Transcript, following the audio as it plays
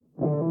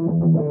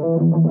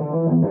Welcome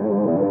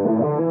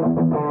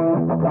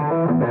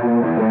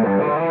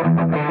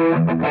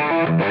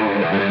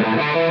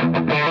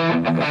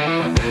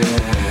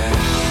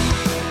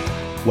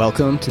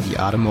to the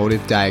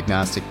Automotive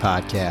Diagnostic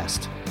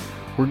Podcast.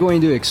 We're going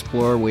to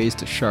explore ways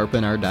to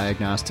sharpen our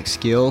diagnostic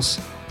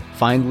skills,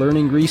 find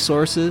learning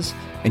resources,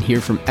 and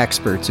hear from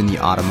experts in the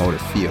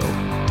automotive field.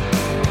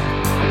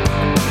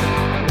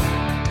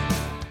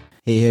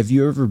 Hey, have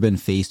you ever been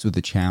faced with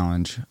the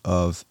challenge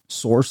of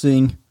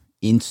sourcing,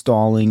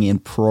 installing,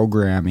 and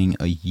programming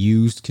a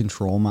used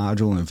control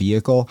module in a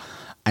vehicle?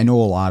 I know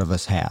a lot of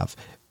us have.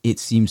 It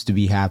seems to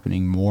be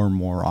happening more and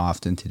more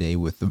often today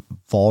with the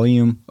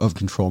volume of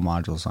control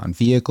modules on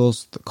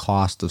vehicles, the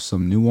cost of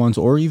some new ones,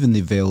 or even the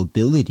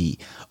availability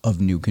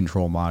of new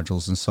control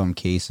modules. In some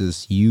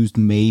cases, used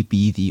may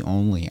be the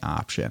only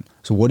option.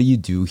 So what do you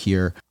do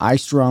here? I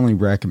strongly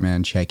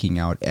recommend checking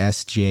out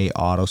SJ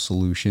Auto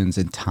Solutions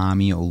and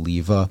Tommy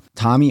Oliva.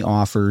 Tommy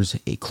offers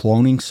a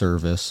cloning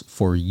service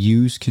for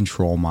used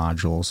control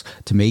modules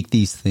to make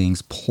these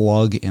things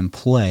plug and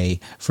play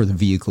for the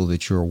vehicle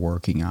that you're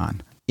working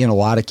on. In a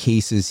lot of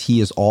cases,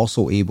 he is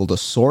also able to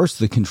source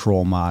the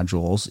control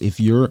modules if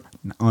you're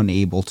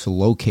unable to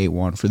locate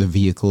one for the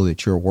vehicle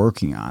that you're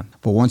working on.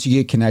 But once you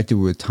get connected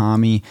with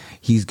Tommy,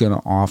 he's going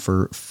to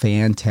offer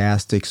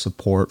fantastic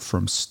support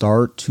from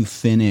start to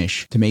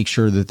finish to make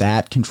sure that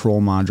that control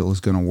module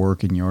is going to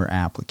work in your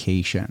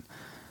application.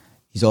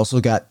 He's also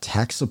got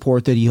tech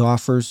support that he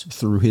offers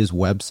through his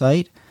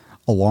website,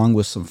 along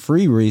with some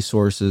free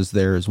resources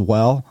there as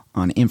well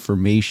on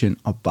information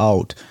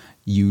about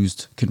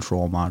used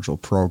control module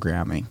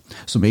programming.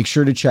 So make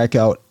sure to check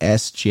out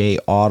SJ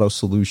Auto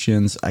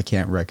Solutions. I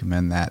can't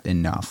recommend that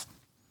enough.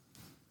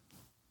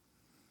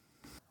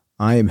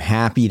 I am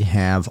happy to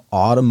have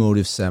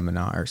Automotive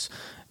Seminars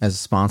as a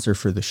sponsor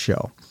for the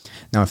show.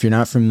 Now, if you're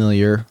not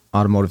familiar,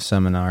 Automotive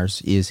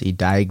Seminars is a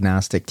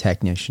diagnostic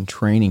technician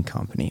training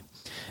company.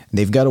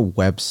 They've got a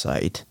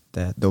website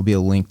that there'll be a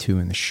link to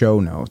in the show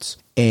notes.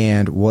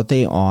 And what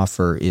they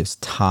offer is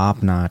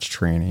top-notch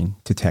training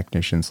to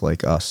technicians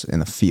like us in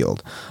the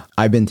field.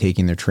 I've been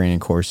taking their training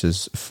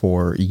courses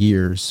for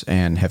years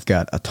and have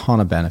got a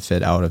ton of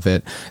benefit out of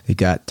it. They've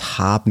got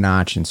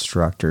top-notch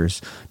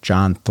instructors,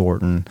 John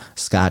Thornton,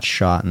 Scott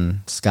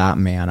Shotton, Scott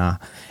Manna,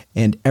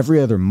 and every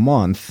other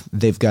month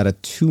they've got a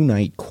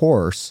 2-night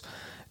course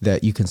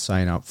that you can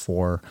sign up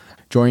for.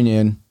 Join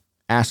in,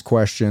 ask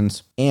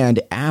questions, and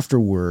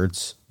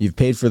afterwards, you've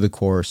paid for the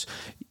course,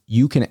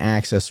 you can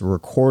access a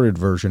recorded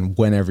version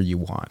whenever you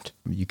want.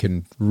 You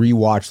can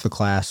rewatch the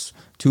class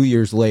 2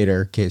 years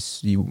later in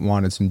case you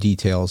wanted some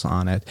details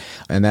on it,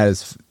 and that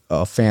is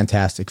a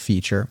fantastic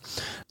feature.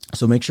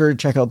 So make sure to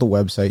check out the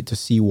website to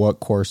see what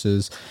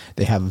courses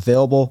they have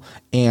available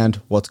and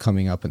what's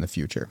coming up in the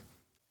future.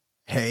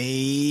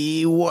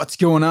 Hey, what's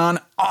going on,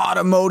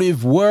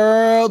 automotive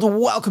world?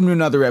 Welcome to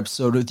another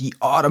episode of the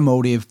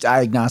Automotive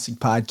Diagnostic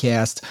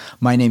Podcast.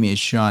 My name is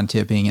Sean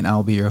Tipping, and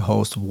I'll be your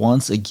host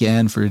once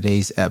again for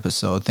today's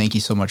episode. Thank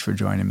you so much for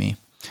joining me.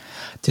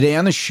 Today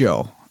on the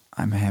show,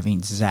 I'm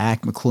having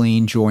Zack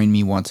Mcclain join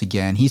me once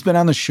again. He's been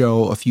on the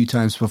show a few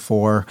times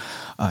before.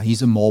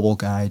 He's a mobile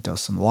guy, does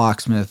some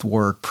locksmith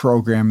work,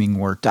 programming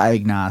work,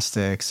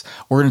 diagnostics.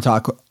 We're going to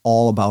talk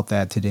all about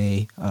that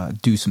today.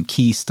 Do some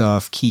key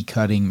stuff, key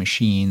cutting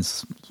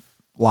machines,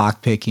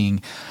 lock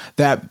picking,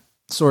 that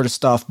sort of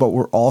stuff. But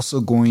we're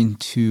also going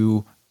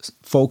to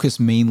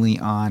focus mainly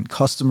on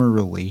customer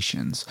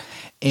relations.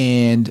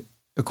 And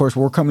of course,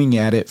 we're coming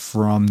at it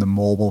from the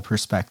mobile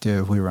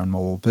perspective. We run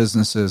mobile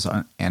businesses,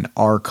 and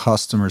our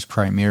customers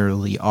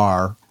primarily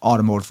are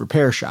automotive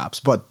repair shops.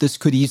 But this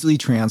could easily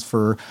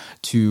transfer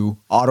to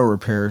auto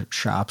repair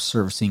shops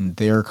servicing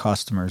their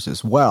customers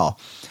as well.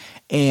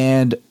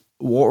 And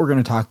what we're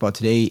going to talk about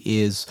today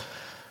is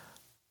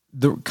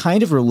the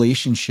kind of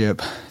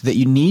relationship that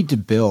you need to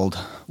build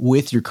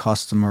with your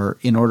customer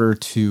in order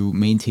to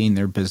maintain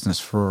their business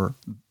for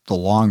the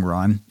long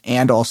run,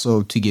 and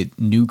also to get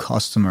new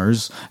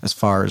customers as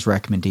far as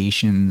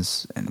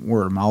recommendations and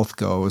word of mouth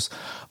goes.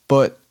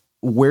 But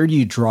where do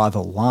you draw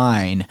the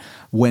line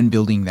when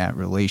building that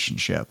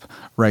relationship,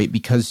 right?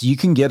 Because you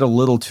can get a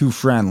little too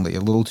friendly, a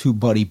little too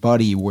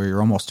buddy-buddy, where you're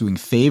almost doing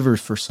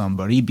favors for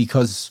somebody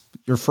because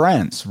you're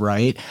friends,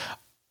 right?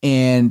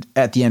 And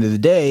at the end of the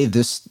day,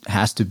 this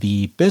has to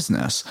be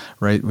business,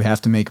 right? We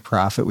have to make a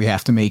profit. We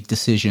have to make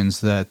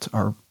decisions that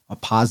are a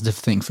positive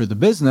thing for the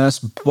business,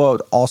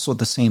 but also at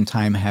the same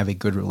time have a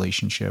good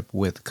relationship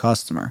with the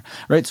customer,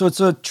 right? So it's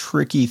a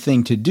tricky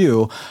thing to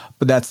do,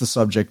 but that's the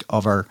subject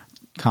of our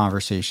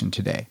conversation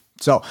today.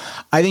 So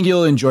I think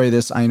you'll enjoy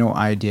this. I know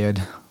I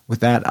did. With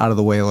that out of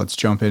the way, let's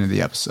jump into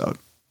the episode.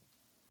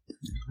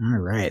 All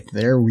right,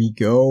 there we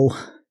go.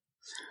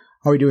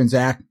 How are we doing,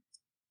 Zack?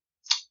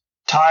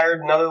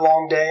 Tired, another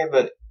long day,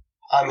 but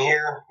I'm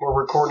here.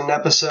 We're recording an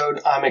episode.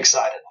 I'm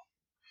excited.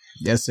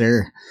 Yes,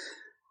 sir.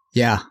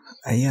 Yeah.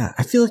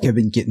 I feel like I've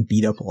been getting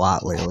beat up a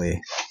lot lately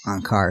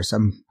on cars.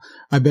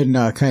 I've been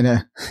kind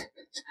of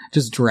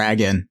just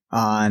dragging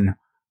on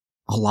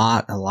A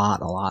lot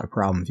of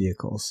problem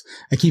vehicles.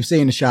 I keep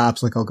saying to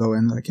shops, like I'll go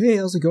in like, hey,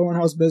 how's it going?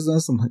 How's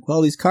business? I'm like,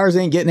 well, these cars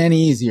ain't getting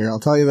any easier. I'll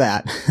tell you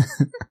that.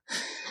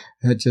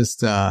 It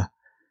just, the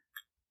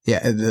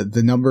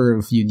number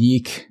of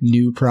unique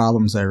new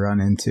problems I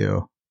run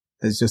into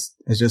is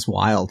just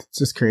wild. It's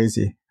just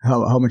crazy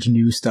how much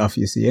new stuff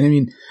you see. And I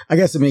mean, I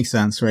guess it makes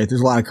sense, right?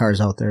 There's a lot of cars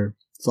out there.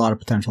 There's a lot of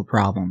potential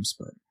problems,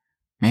 but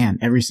man,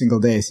 every single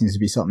day seems to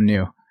be something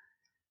new.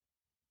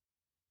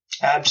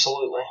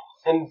 Absolutely.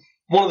 And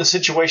one of the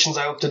situations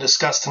I hope to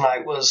discuss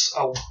tonight was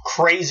a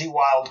crazy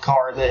wild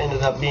car that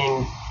ended up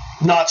being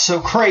not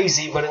so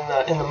crazy, but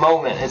in the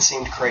moment it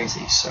seemed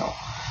crazy. So,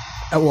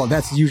 well,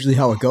 that's usually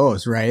how it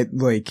goes, right?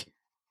 Like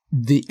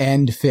the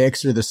end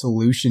fix or the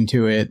solution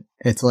to it,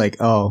 it's like,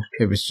 oh,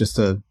 it was just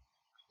a,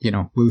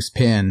 loose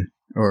pin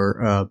or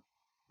a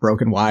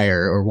broken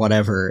wire or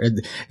whatever.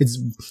 It's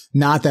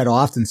not that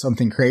often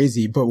something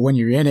crazy, but when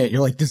you're in it,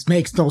 you're like, this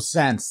makes no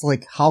sense.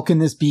 Like, how can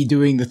this be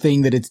doing the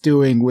thing that it's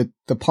doing with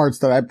the parts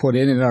that I put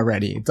in it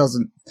already? It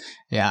doesn't.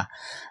 Yeah,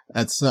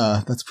 that's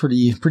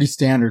pretty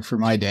standard for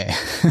my day.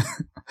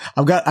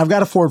 I've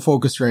got a Ford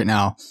Focus right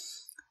now.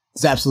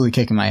 It's absolutely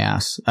kicking my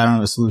ass. I don't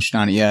have a solution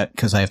on it yet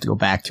because I have to go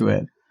back to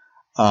it.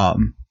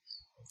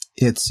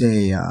 It's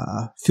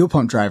a fuel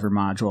pump driver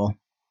module,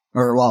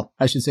 or well,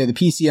 I should say the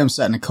PCM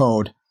setting a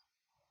code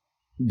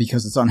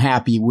because it's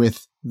unhappy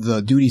with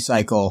the duty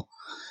cycle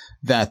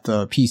that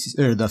the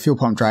fuel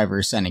pump driver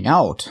is sending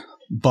out.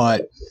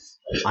 But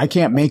I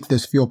can't make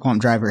this fuel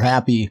pump driver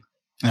happy,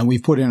 and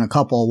we've put in a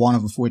couple, one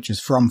of which is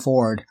from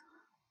Ford,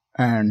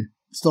 and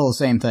still the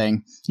same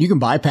thing. You can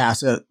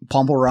bypass it,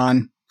 pump will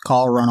run,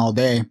 call will run all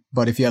day,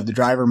 but if you have the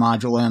driver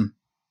module in,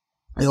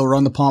 it'll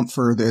run the pump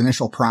for the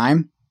initial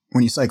prime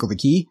when you cycle the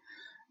key,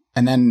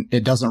 and then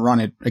it doesn't run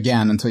it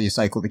again until you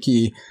cycle the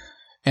key.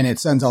 And it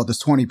sends out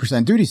this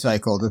 20% duty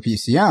cycle to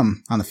PCM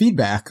on the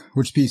feedback,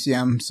 which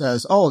PCM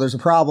says, oh, there's a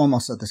problem. I'll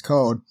set this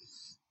code.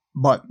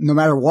 But no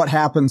matter what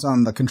happens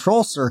on the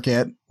control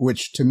circuit,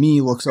 which to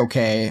me looks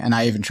okay, and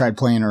I even tried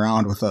playing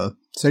around with a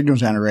signal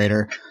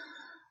generator,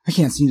 I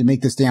can't seem to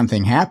make this damn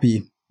thing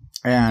happy.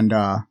 And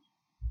I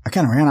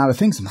kind of ran out of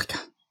things. I'm like,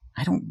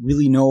 I don't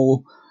really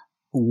know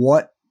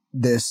what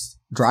this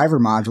driver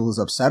module is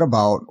upset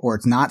about, or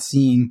it's not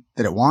seeing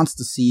that it wants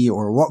to see,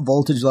 or what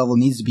voltage level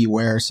needs to be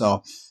where.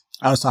 So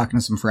I was talking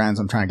to some friends.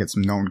 I'm trying to get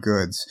some known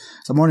goods.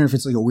 So I'm wondering if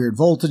it's like a weird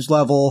voltage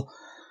level,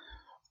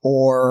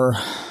 or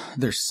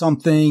there's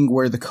something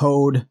where the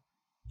code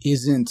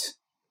isn't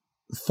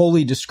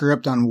fully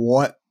descript on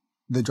what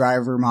the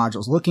driver module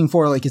is looking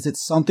for. Like, is it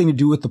something to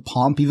do with the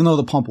pump? Even though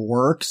the pump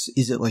works,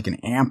 is it like an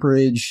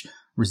amperage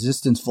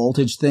resistance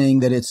voltage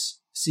thing that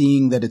it's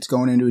seeing that it's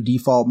going into a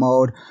default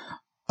mode?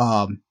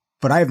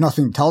 But I have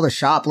nothing to tell the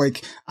shop.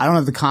 Like, I don't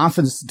have the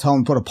confidence to tell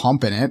them to put a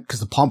pump in it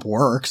because the pump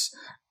works.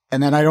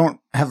 And then I don't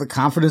have the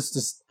confidence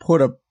to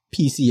put a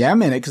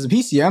PCM in it because the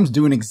PCM's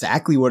doing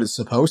exactly what it's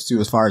supposed to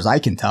as far as I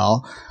can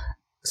tell.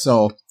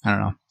 So, I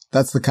don't know.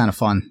 That's the kind of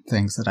fun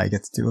things that I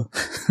get to do.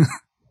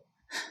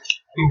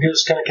 I'm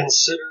just going to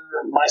consider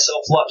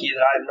myself lucky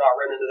that I have not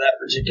run into that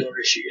particular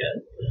issue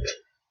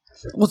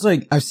yet. Well, it's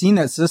like, I've seen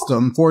that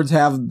system. Fords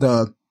have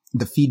the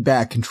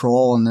feedback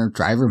control on their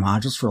driver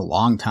modules for a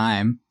long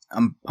time.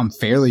 I'm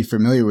fairly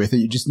familiar with it.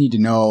 You just need to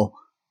know,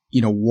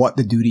 what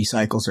the duty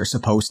cycles are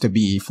supposed to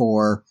be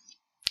for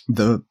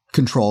the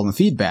control and the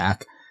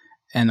feedback.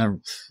 And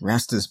the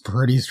rest is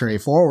pretty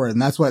straightforward.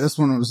 And that's why this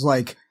one was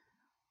like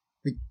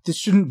this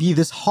shouldn't be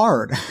this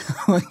hard.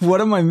 Like,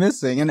 what am I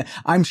missing? And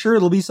I'm sure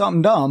it'll be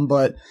something dumb,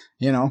 but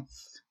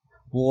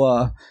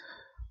we'll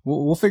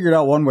figure it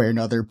out one way or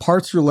another.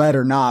 Parts roulette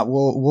or not,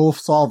 we'll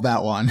solve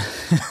that one.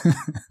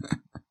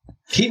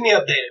 Keep me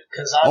updated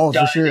because I'm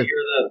dying to hear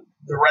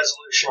the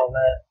resolution on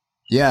that.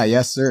 Yeah,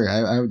 yes, sir.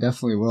 I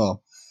definitely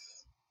will.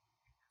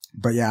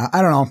 But yeah,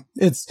 I don't know.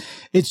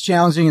 It's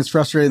challenging. It's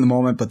frustrating in the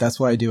moment, but that's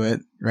why I do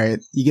it, right?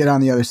 You get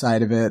on the other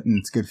side of it, and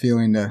it's a good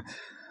feeling to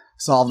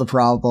solve the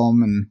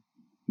problem, and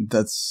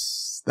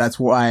that's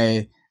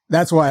why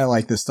I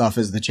like this stuff,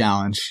 is the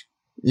challenge,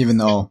 even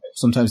though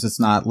sometimes it's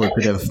not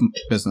lucrative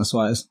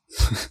business-wise.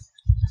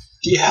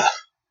 Yeah.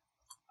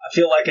 I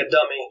feel like a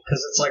dummy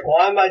because it's like,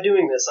 why am I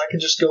doing this? I could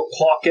just go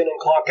clock in and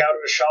clock out of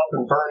a shop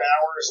and burn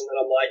hours, and then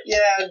I'm like,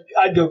 yeah,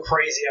 I'd go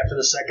crazy after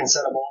the second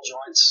set of ball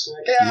joints.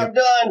 Like, yeah, yep. I'm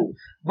done.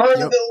 Burn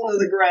the building to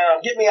the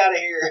ground. Get me out of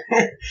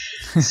here.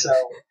 So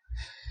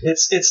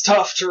it's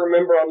tough to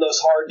remember on those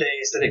hard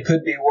days that it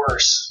could be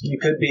worse. You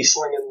could be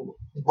slinging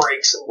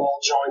brakes and ball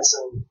joints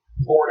and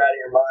bored out of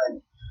your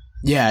mind.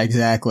 Yeah,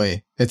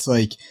 exactly. It's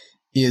like,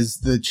 is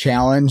the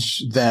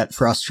challenge that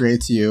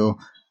frustrates you,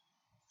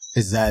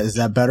 is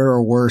that better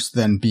or worse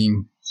than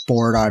being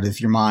bored out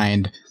of your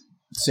mind,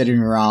 sitting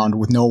around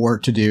with no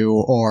work to do,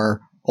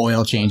 or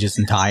oil changes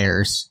and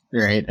tires,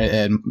 right?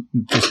 And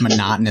just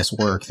monotonous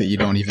work that you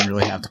don't even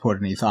really have to put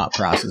any thought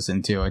process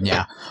into. And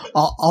yeah,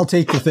 I'll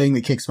take the thing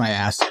that kicks my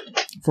ass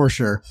for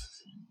sure.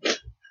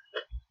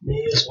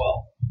 Me as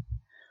well.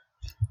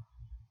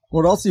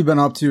 What else have you been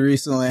up to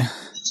recently?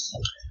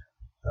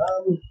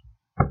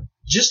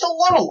 Just a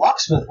lot of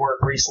locksmith work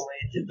recently.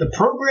 The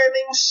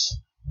programmings,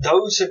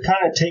 those have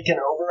kind of taken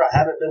over. I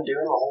haven't been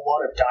doing a whole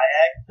lot of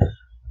diag.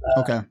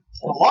 Okay.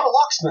 And a lot of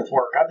locksmith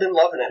work. I've been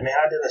loving it, man.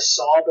 I did a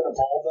Saab and a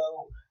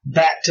Volvo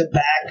back to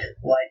back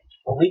like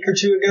a week or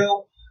two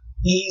ago.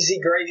 Easy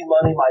gravy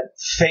money.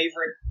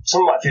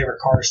 Some of my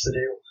favorite cars to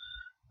do.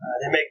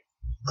 They make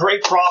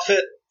great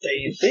profit.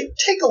 They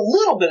take a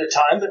little bit of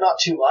time, but not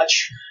too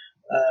much.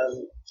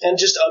 And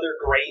just other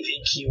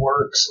gravy key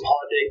work, some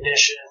Honda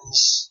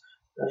ignitions,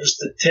 just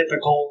the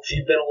typical. If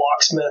you've been a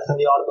locksmith in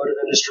the automotive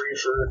industry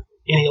for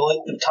any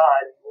length of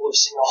time, you'll have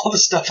seen all the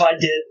stuff I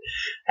did.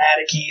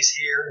 Add a keys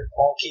here,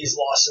 all keys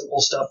lost,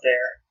 simple stuff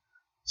there.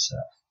 So,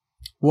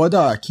 what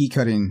key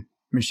cutting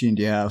machine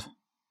do you have?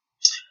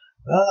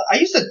 I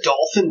used a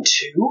Dolphin 2. I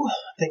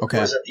think okay.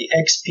 It was at the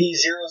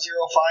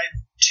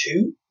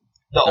XP0052.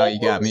 The old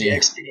you got me. The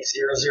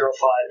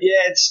XP005.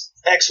 Yeah,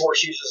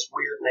 X-Force uses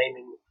weird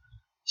naming.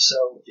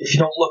 So if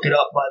you don't look it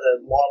up by the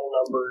model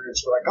number,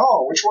 it's like,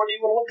 oh, which one do you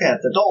want to look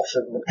at? The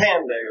Dolphin, the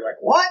Panda. You're like,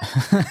 what?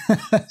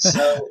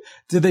 So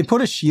did they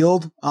put a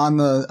shield on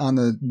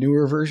the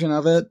newer version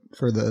of it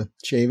for the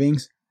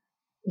shavings?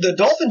 The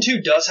Dolphin 2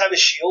 does have a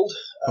shield.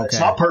 Okay. It's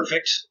not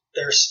perfect.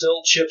 There's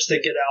still chips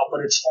that get out, but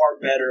it's far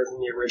better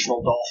than the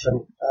original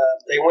Dolphin.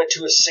 They went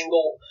to a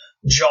single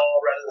jaw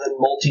rather than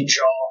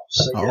multi-jaw,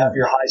 so you have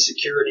your high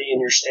security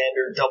and your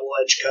standard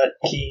double-edge cut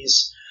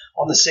keys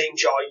on the same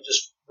jaw. You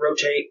just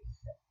rotate.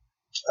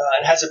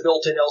 It has a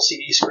built-in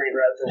LCD screen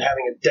rather than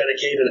having a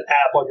dedicated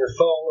app on your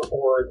phone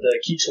or the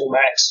Key Tool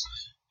Max.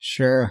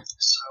 Sure.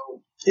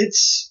 So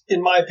it's,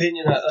 in my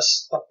opinion, a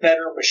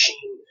better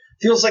machine.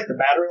 Feels like the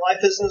battery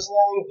life isn't as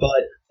long,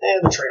 but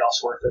the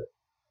trade-off's worth it.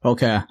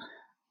 Okay.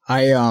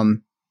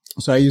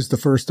 So I used the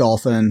first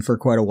Dolphin for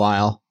quite a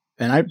while,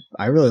 and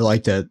I really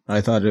liked it.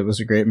 I thought it was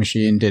a great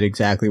machine, did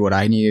exactly what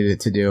I needed it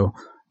to do.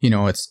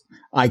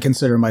 I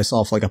consider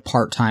myself like a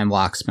part-time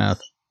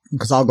locksmith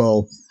because I'll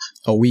go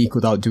a week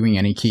without doing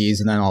any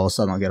keys, and then all of a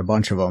sudden I'll get a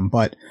bunch of them.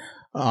 But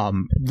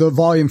the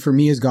volume for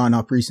me has gone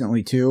up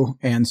recently too,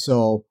 and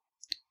so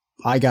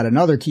I got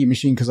another key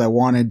machine because I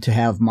wanted to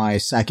have my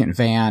second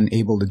van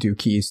able to do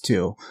keys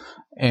too.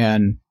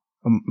 And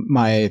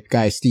my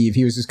guy Steve,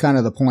 he was just kind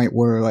of the point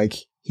where like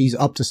he's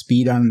up to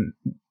speed on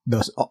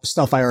the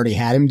stuff I already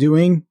had him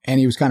doing, and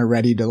he was kind of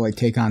ready to like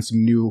take on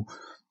some new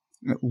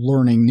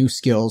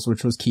skills,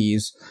 which was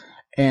keys.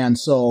 And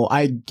so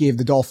I gave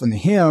the Dolphin to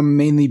him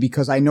mainly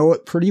because I know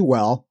it pretty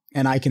well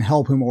and I can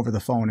help him over the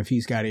phone if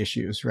he's got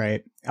issues,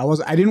 right?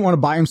 I didn't want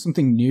to buy him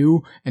something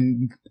new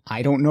and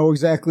I don't know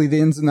exactly the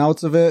ins and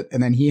outs of it,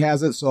 and then he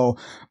has it. So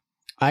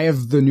I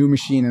have the new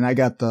machine, and I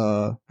got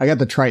the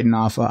Triton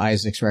off of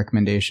Isaac's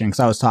recommendation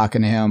because I was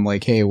talking to him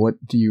like, hey, what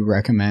do you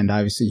recommend?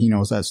 Obviously, he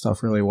knows that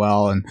stuff really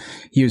well, and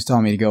he was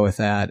telling me to go with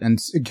that. And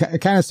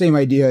kind of same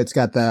idea. It's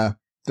got the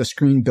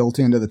screen built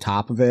into the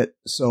top of it,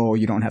 so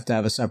you don't have to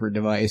have a separate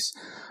device.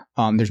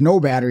 There's no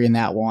battery in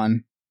that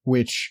one,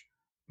 which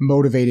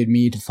motivated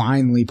me to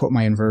finally put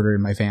my inverter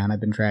in my van.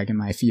 I've been dragging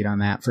my feet on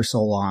that for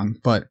so long,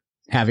 but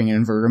having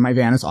an inverter in my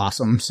van is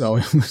awesome. So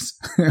it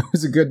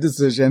was a good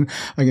decision.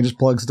 I can just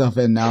plug stuff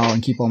in now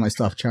and keep all my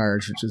stuff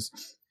charged, which is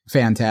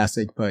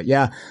fantastic. But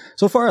yeah,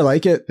 so far I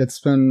like it. It's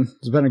been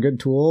a good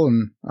tool,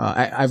 and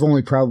I've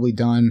only probably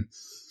done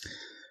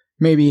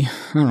maybe,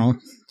 I don't know,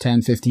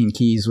 10, 15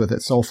 keys with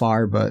it so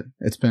far, but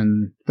it's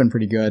been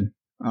pretty good.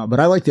 But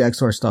I like the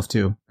XOR stuff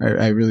too.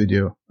 I really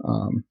do.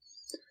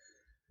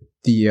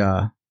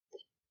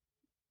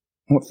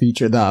 What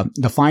feature?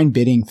 The fine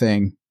bidding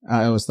thing,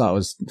 I always thought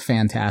was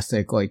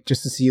fantastic. Like,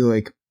 just to see,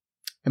 like,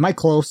 am I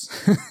close?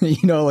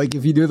 Like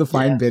if you do the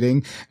fine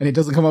bidding and it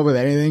doesn't come up with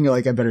anything, you're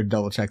like, I better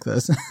double check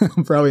this.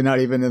 I'm probably not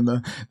even in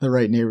the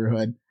right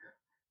neighborhood.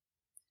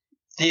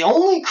 The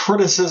only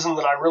criticism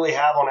that I really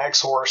have on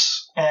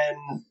X-Horse, and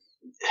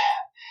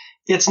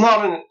it's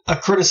not a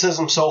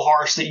criticism so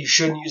harsh that you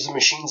shouldn't use the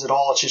machines at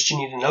all, it's just you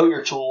need to know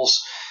your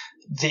tools.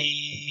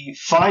 The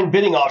fine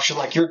bidding option,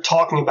 like you're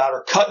talking about,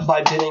 or cut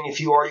by bidding if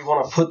you already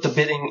want to put the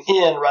bidding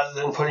in rather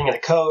than putting in a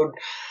code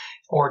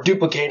or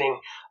duplicating.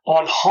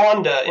 On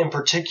Honda in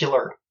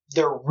particular,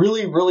 they're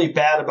really, really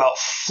bad about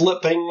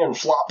flipping and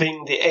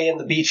flopping the A and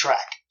the B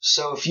track.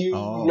 So if you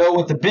know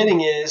what the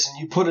bidding is and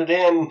you put it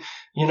in,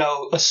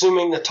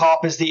 assuming the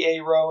top is the A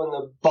row and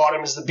the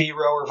bottom is the B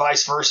row or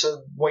vice versa,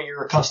 what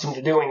you're accustomed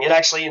to doing, it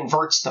actually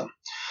inverts them.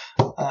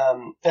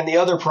 And the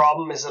other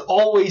problem is it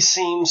always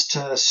seems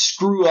to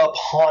screw up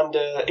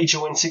Honda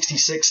HON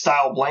 66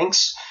 style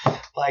blanks.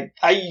 Like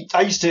I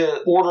used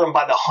to order them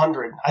by the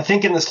 100. I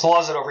think in this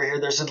closet over here,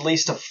 there's at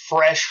least a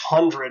fresh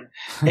 100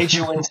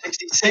 HON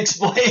 66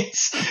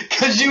 blanks,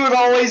 because you would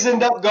always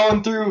end up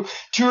going through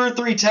 2 or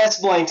 3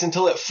 test blanks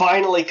until it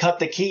finally cut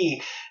the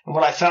key. And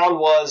what I found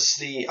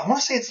was I want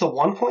to say it's the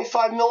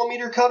 1.5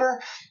 millimeter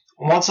cutter.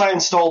 Once I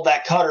installed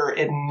that cutter,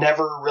 it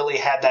never really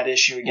had that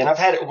issue again. I've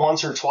had it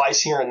once or twice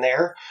here and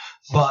there,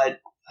 but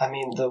I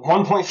mean, the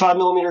 1.5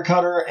 millimeter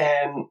cutter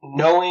and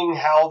knowing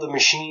how the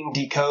machine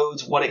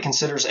decodes what it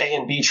considers A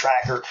and B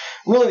track are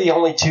really the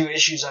only 2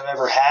 issues I've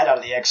ever had out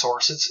of the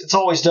X-Horse. It's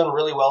always done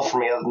really well for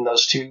me other than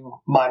those 2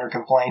 minor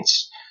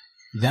complaints.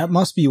 That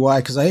must be why,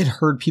 because I had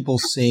heard people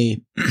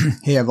say,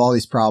 hey, I have all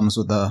these problems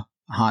with the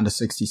Honda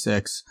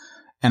 66,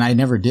 and I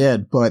never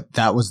did, but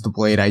that was the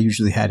blade I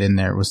usually had in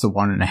there, was the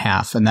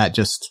 1.5, and that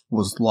just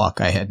was luck.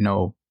 I had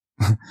no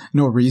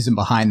reason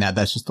behind that.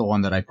 That's just the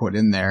one that I put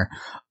in there.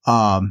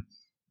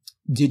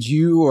 Did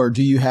you, or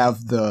do you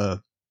have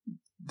the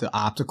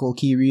optical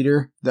key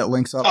reader that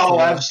links up? Oh,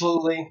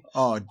 absolutely.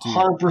 Oh, dude.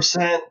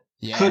 100%.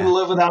 Yeah. Couldn't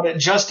live without it.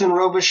 Justin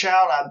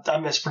Robichaud, I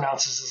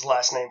mispronounces his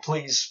last name.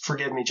 Please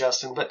forgive me,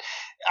 Justin. But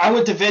I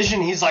went to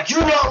Vision. He's like,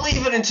 you're not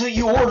leaving until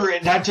you order it.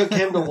 And I took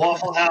him to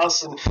Waffle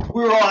House, and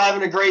we were all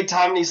having a great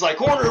time. And he's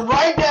like, order it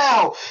right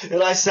now.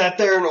 And I sat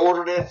there and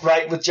ordered it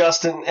right with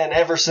Justin. And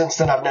ever since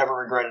then, I've never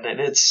regretted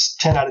it. It's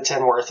 10 out of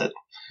 10 worth it.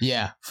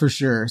 Yeah, for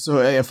sure.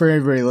 So for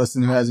everybody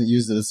listening who hasn't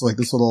used it, it's like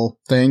this little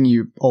thing.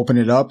 You open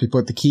it up, you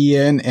put the key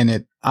in, and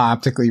it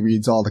optically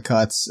reads all the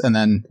cuts and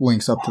then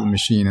links up to the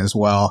machine as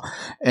well.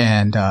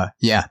 And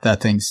yeah,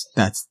 that's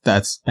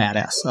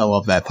badass. I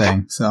love that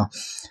thing. So,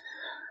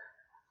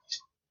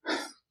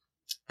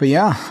 but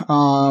yeah,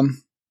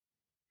 trying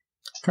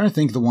to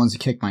think of the ones that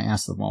kick my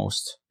ass the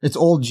most. It's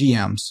old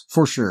GMs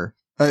for sure.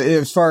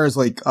 As far as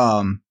like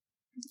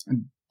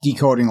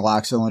decoding a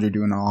lock cylinder,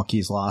 doing an all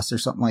keys lost or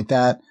something like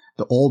that.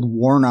 The old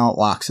worn out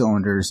lock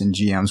cylinders in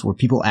GMs where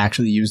people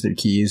actually use their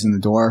keys in the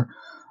door.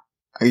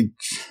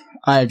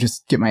 I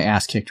just get my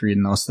ass kicked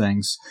reading those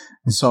things.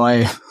 And so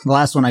the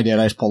last one I did,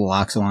 I just pulled a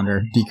lock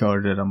cylinder,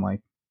 decoded it. I'm like,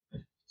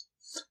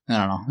 I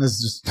don't know.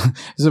 This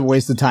is a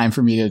waste of time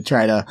for me to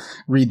try to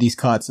read these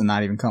cuts and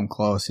not even come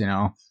close, you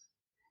know?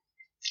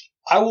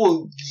 I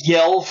will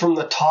yell from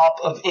the top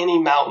of any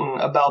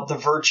mountain about the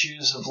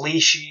virtues of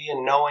Lishi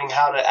and knowing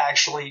how to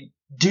actually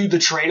do the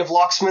trade of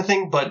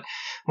locksmithing, but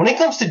when it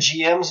comes to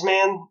GMs,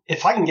 man,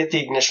 if I can get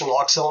the ignition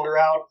lock cylinder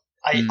out,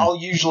 I'll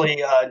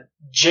usually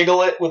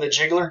jiggle it with a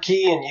jiggler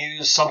key and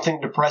use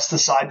something to press the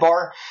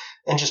sidebar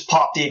and just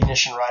pop the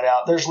ignition right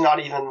out. It's not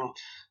even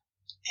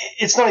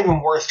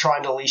worth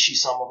trying to Lishi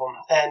some of them.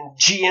 And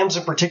GMs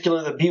in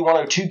particular, the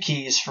B102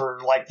 keys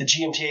for like the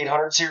GMT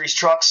 800 series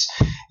trucks,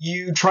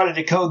 you try to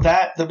decode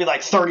that, there'll be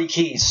like 30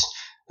 keys.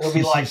 It'll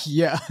be like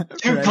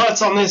two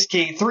cuts on this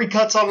key, 3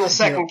 cuts on the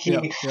second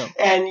key,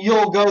 and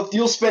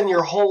you'll spend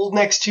your whole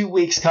next 2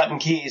 weeks cutting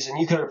keys, and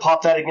you could have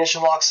popped that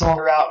ignition lock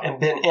cylinder out and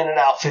been in and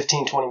out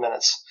 15, 20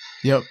 minutes.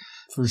 Yep,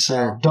 for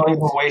sure. So don't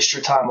even waste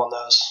your time on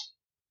those.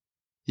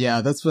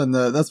 Yeah,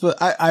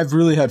 I've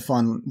really had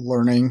fun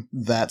learning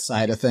that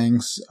side of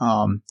things.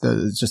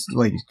 It's just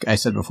like I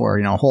said before,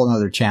 you know, a whole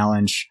another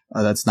challenge.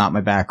 That's not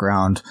my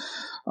background.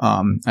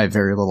 I have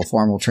very little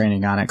formal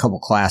training on it, a couple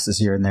classes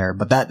here and there,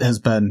 but that has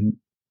been,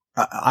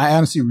 I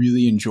honestly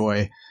really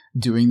enjoy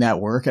doing that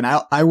work, and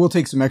I will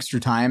take some extra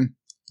time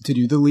to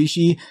do the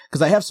Lishi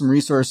because I have some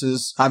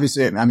resources.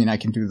 Obviously, I mean, I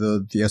can do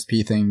the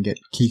DSP thing, get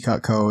key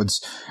cut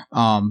codes,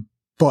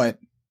 but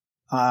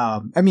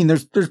I mean,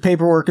 there's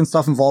paperwork and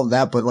stuff involved with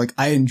that, but like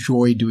I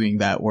enjoy doing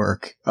that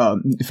work,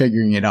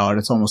 figuring it out.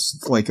 It's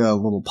almost like a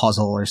little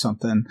puzzle or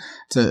something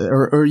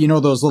or you know,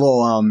 those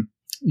little,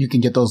 you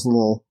can get those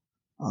little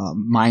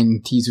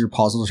mind teaser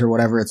puzzles or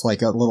whatever. It's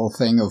like a little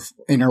thing of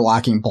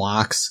interlocking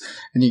blocks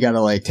and you got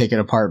to like take it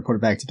apart and put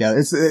it back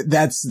together.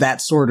 That's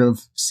that sort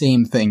of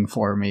same thing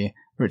for me,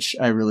 which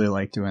I really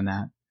like doing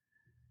that.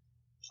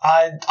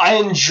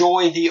 I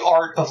enjoy the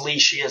art of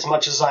Lishi as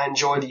much as I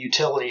enjoy the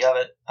utility of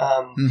it.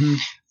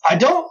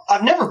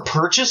 I've never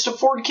purchased a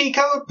Ford key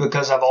code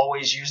because I've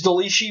always used a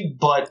Lishi,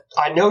 but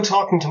I know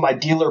talking to my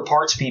dealer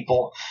parts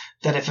people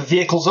that if a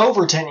vehicle's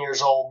over 10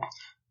 years old,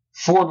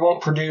 Ford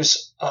won't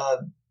produce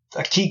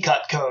a key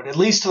cut code, at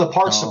least to the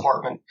parts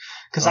department.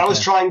 Because I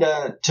was trying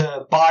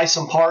to buy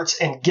some parts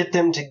and get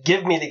them to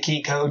give me the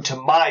key code to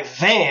my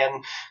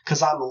van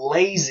because I'm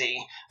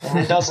lazy and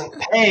it doesn't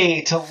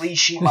pay to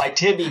Lishi my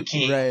Tibby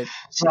key. Right.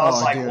 So I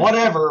was like,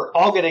 whatever,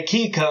 I'll get a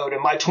key code.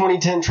 And my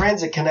 2010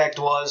 Transit Connect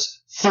was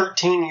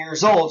 13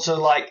 years old.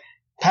 So like,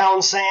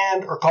 pound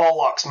sand or call a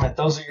locksmith.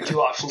 Those are your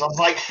two options. I was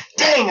like,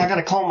 dang, I got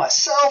to call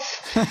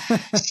myself.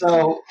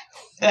 So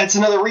that's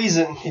another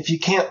reason, if you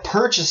can't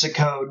purchase a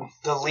code,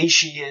 the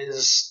Lishi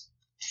is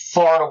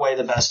far and away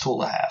the best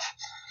tool to have.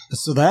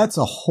 So that's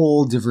a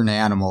whole different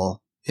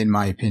animal, in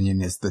my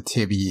opinion, is the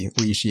Tibby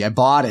Lishi. I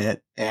bought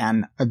it,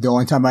 and the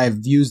only time I've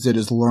used it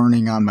is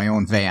learning on my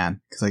own van,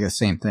 because I got the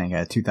same thing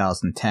at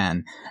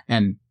 2010.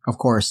 And, of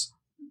course,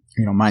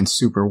 you know, mine's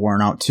super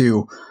worn out,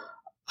 too.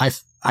 I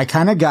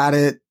kind of got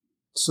it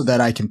so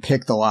that I can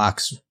pick the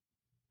locks,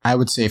 I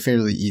would say,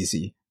 fairly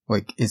easy.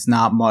 Like, it's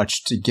not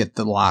much to get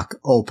the lock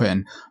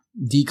open.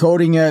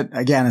 Decoding it,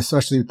 again,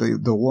 especially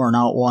with the worn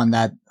out one,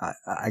 that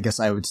I guess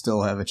I would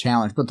still have a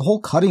challenge. But the whole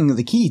cutting of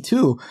the key,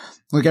 too.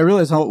 Like, I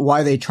realized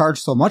why they charge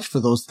so much for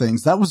those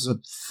things. That was a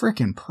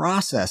freaking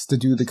process to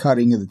do the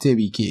cutting of the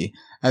Tibby key.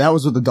 And that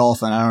was with the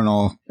Dolphin. I don't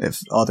know if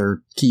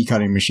other key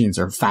cutting machines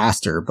are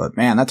faster, but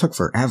man, that took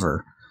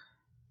forever.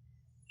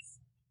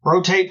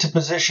 Rotate to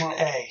position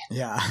A.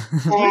 Yeah.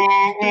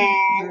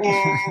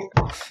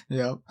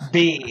 Yep.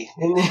 B.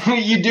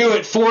 And you do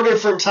it 4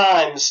 different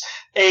times.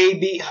 A,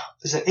 B.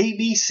 Is it A,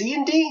 B, C,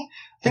 and D?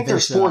 think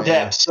there's four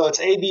depths, so it's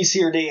A, B,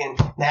 C, or D, and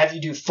they have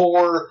you do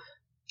 4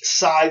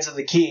 sides of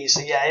the key.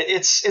 So yeah,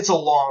 it's a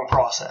long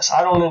process.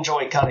 I don't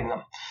enjoy cutting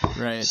them.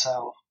 Right.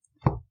 So,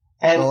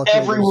 and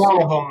every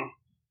one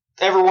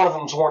of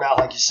them's worn out,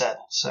 like you said.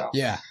 So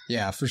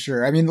yeah, for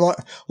sure. I mean,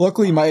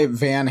 luckily my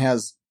van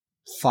has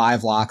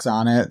 5 locks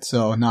on it,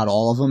 so not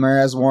all of them are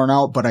as worn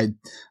out. But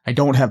I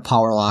don't have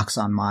power locks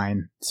on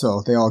mine,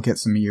 so they all get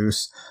some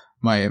use.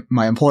 My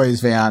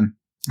employee's van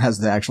has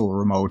the actual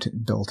remote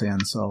built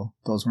in, so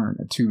those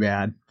weren't too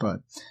bad.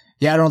 But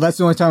yeah, I don't know. That's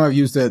the only time I've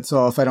used it.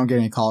 So if I don't get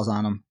any calls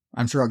on them,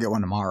 I'm sure I'll get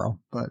one tomorrow.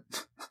 But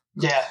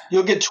yeah,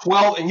 you'll get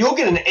 12, and you'll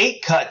get an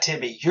 8-cut,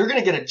 Tibby. You're going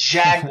to get a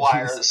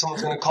Jaguar that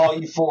someone's going to call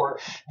you for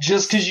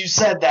just because you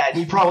said that.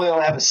 And you probably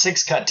don't have a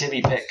 6-cut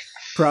Tibby pick.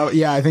 Probably,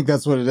 yeah, I think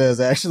that's what it is,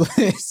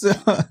 actually. So,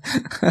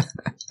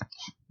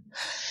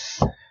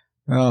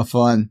 oh,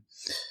 fun.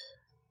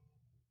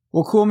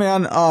 Well, cool,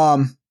 man.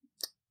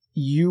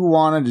 You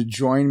wanted to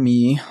join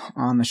me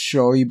on the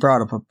show. You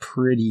brought up a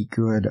pretty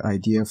good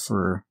idea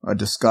for a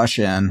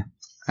discussion.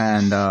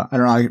 And I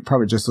don't know, I could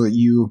probably just let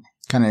you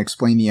kind of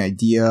explain the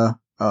idea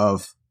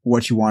of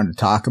what you wanted to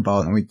talk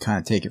about, and we can kind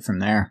of take it from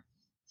there.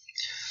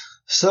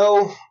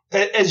 So,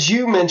 as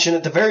you mentioned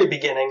at the very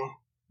beginning,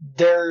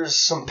 there's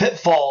some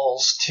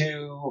pitfalls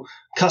to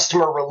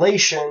customer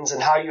relations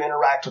and how you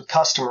interact with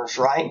customers,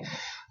 right?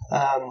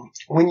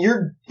 When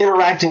you're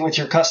interacting with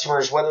your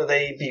customers, whether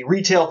they be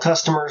retail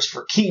customers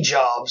for key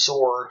jobs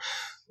or,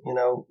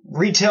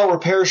 retail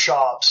repair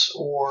shops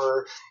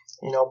or,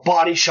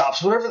 body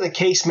shops, whatever the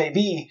case may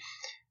be,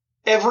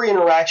 every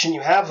interaction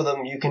you have with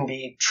them, you can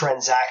be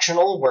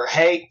transactional where,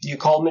 hey, you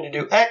called me to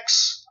do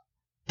X,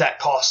 that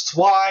costs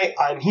Y,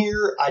 I'm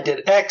here, I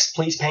did X,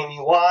 please pay me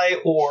Y,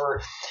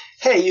 or,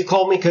 hey, you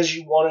called me because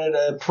you wanted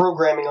a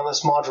programming on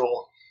this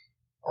module.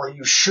 Are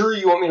you sure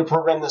you want me to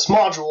program this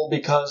module?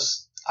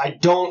 Because I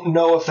don't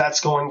know if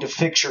that's going to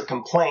fix your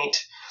complaint.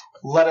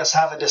 Let us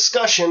have a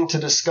discussion to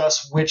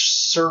discuss which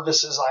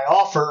services I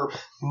offer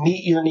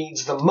meet your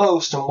needs the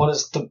most and what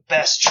is the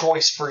best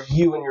choice for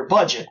you and your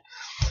budget.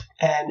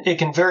 And it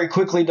can very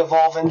quickly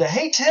devolve into,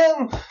 hey,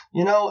 Tim,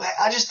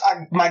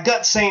 my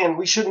gut's saying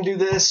we shouldn't do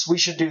this, we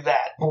should do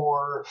that.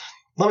 Or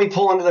let me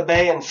pull into the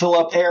bay and fill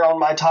up air on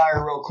my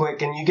tire real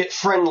quick. And you get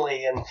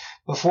friendly. And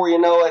before you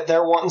know it,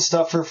 they're wanting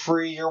stuff for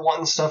free. You're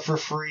wanting stuff for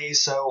free.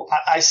 So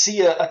I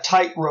see a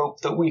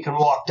tightrope that we can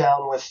walk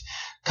down with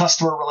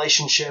customer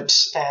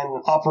relationships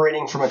and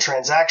operating from a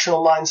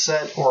transactional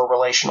mindset or a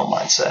relational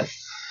mindset.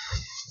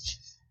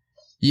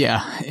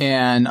 Yeah.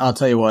 And I'll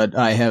tell you what,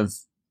 I have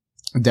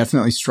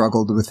definitely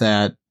struggled with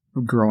that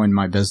growing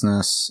my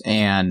business.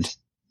 And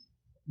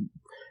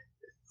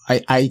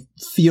I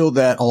feel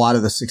that a lot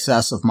of the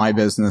success of my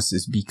business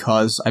is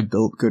because I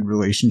built good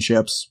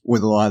relationships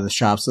with a lot of the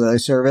shops that I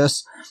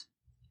service,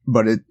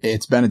 but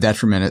it's been a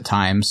detriment at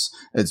times.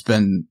 It's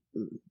been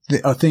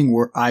a thing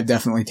where I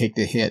definitely take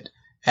the hit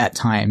at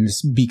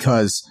times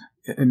because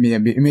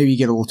maybe you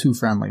get a little too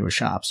friendly with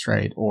shops,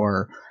 right?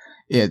 Or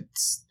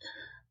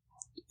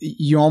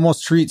you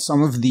almost treat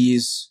some of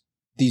these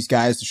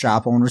guys, the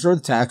shop owners or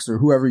the techs or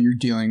whoever you're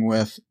dealing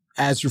with,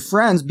 as your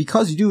friends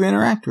because you do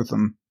interact with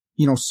them,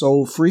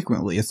 so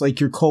frequently. It's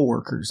like your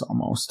coworkers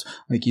almost.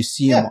 Like you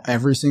see them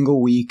every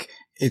single week.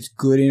 It's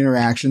good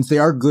interactions. They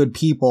are good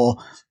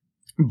people,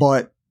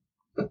 but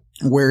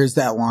where is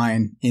that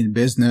line in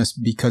business?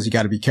 Because you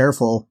got to be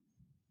careful,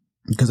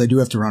 because I do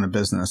have to run a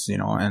business,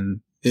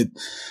 and it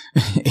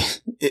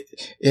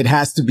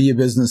has to be a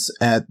business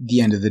at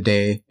the end of the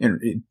day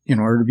in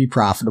order to be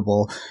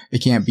profitable.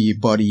 It can't be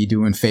buddy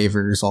doing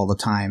favors all the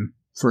time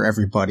for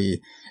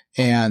everybody.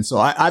 And so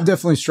I've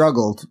definitely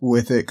struggled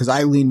with it because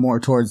I lean more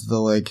towards the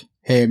like,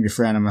 hey, I'm your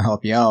friend, I'm going to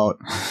help you out.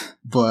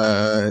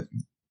 But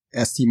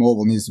ST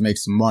Mobile needs to make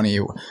some money.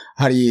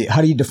 How do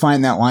you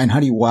define that line?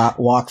 How do you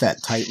walk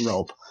that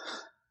tightrope?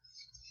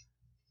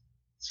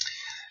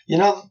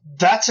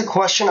 That's a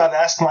question I've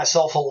asked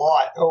myself a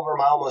lot over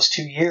my almost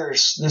 2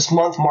 years. This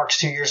month marks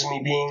 2 years of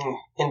me being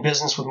in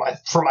business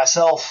for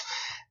myself.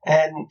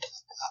 And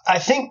I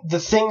think the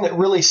thing that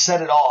really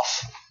set it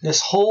off,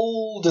 this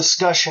whole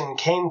discussion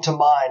came to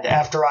mind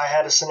after I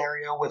had a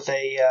scenario with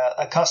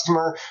a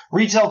customer,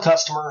 retail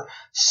customer,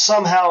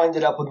 somehow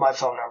ended up with my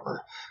phone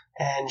number.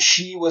 And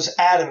she was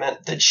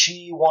adamant that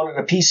she wanted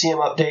a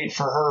PCM update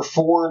for her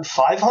Ford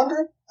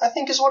 500, I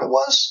think is what it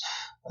was.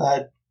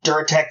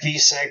 Duratec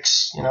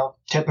V6,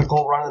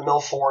 typical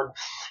run-of-the-mill Ford.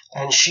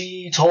 And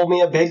she told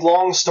me a big,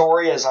 long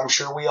story, as I'm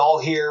sure we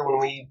all hear when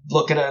we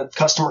look at a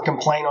customer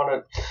complaint on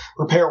a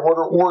repair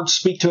order or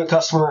speak to a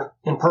customer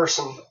in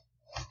person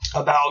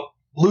about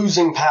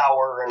losing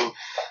power and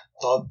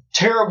the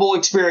terrible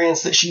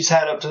experience that she's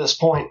had up to this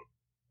point.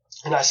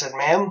 And I said,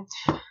 ma'am,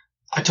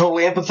 I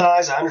totally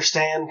empathize. I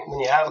understand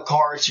when you have a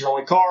car, it's your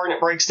only car and it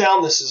breaks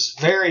down. This is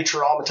very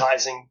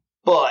traumatizing,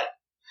 but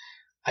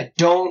I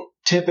don't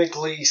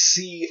typically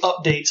see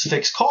updates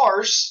fix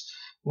cars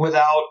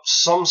without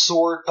some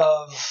sort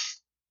of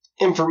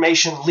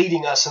information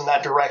leading us in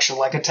that direction,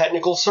 like a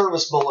technical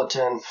service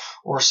bulletin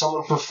or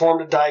someone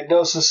performed a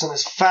diagnosis and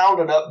has found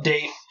an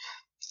update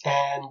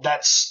and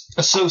that's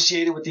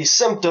associated with these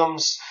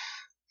symptoms.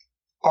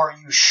 Are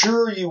you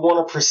sure you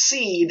want to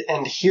proceed?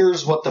 And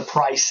here's what the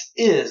price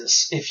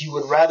is. If you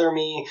would rather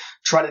me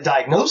try to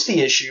diagnose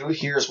the issue,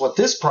 here's what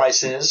this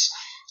price is.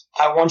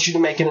 I want you to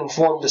make an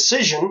informed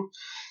decision.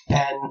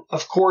 And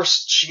of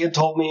course, she had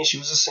told me she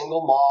was a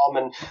single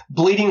mom, and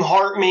bleeding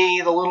heart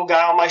me, the little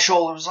guy on my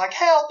shoulder, was like,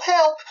 help,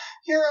 help,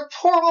 you're a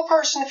horrible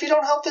person if you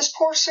don't help this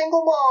poor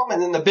single mom.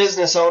 And then the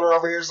business owner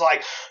over here is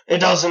like, it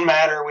doesn't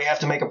matter, we have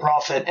to make a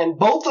profit. And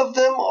both of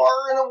them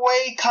are in a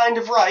way kind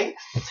of right.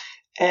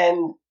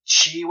 And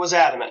she was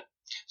adamant.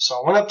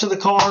 So I went up to the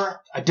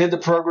car, I did the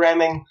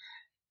programming,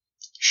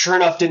 sure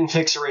enough didn't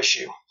fix her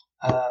issue.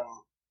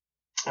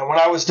 And when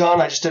I was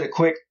done, I just did a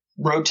quick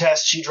road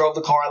test. She drove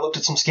the car. I looked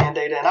at some scan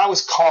data, and I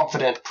was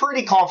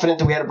pretty confident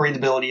that we had a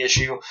breathability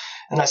issue.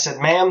 And I said,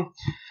 ma'am,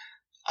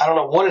 I don't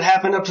know what had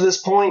happened up to this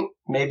point.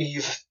 Maybe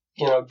you've,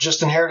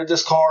 just inherited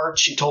this car.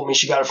 She told me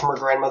she got it from her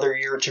grandmother a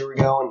year or two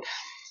ago, and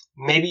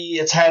maybe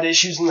it's had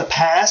issues in the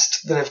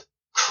past that have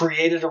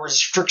created a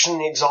restriction in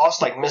the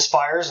exhaust, like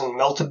misfires and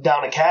melted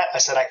down a cat. I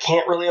said, I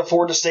can't really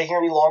afford to stay here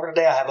any longer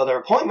today. I have other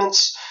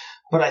appointments,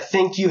 but I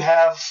think you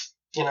have,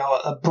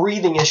 a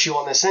breathing issue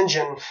on this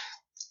engine.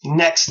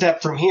 Next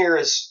step from here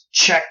is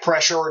check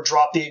pressure or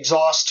drop the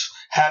exhaust.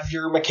 Have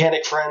your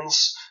mechanic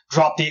friends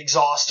drop the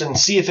exhaust and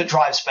see if it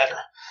drives better.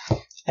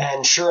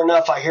 And sure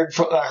enough, I heard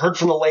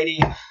from the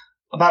lady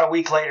about a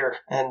week later,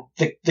 and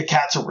the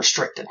cats are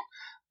restricted.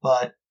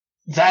 But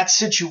that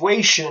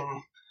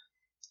situation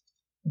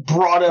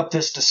brought up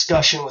this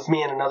discussion with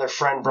me and another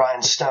friend,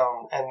 Brian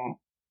Stone, and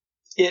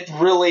it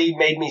really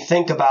made me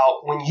think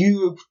about when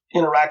you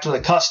interact with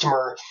a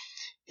customer,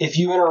 if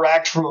you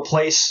interact from a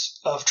place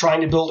of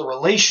trying to build a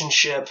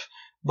relationship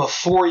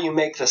before you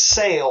make the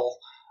sale,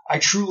 I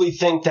truly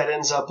think that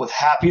ends up with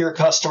happier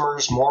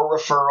customers, more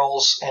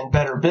referrals, and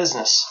better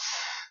business.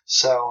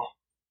 So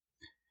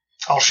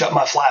I'll shut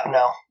my flap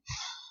now.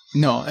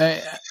 No,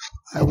 I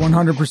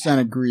 100%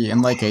 agree.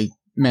 And like I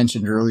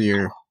mentioned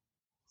earlier,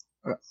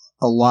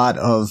 a lot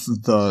of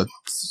the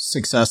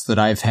success that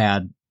I've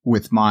had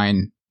with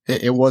mine,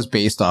 it was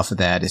based off of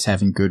that, is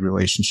having good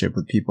relationship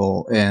with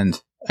people.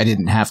 And I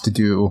didn't have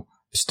to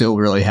still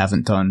really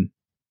haven't done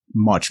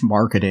much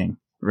marketing,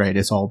 right?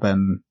 It's all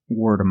been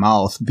word of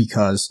mouth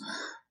because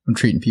I'm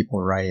treating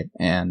people right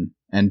and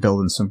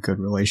building some good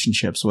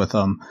relationships with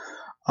them.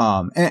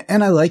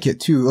 And I like it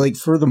too. Like,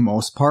 for the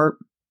most part,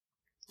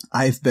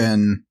 I've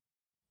been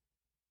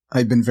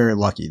very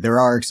lucky. There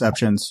are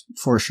exceptions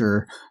for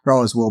sure. There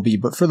always will be,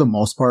 but for the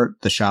most part,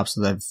 the shops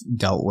that I've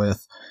dealt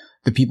with,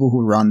 the people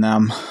who run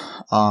them,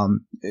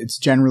 it's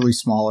generally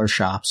smaller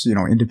shops.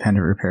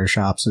 Independent repair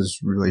shops is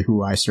really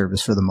who I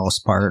service for the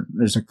most part.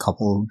 There's a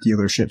couple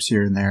dealerships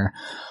here and there,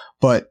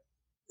 but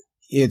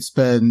it's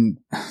been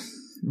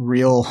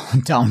real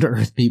down to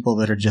earth people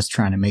that are just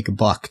trying to make a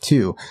buck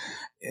too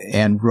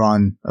and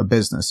run a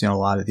business. A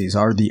lot of these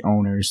are the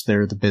owners.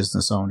 They're the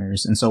business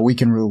owners. And so we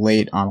can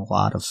relate on a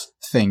lot of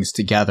things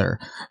together.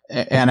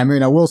 And I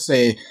mean, I will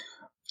say,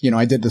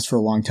 I did this for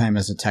a long time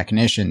as a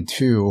technician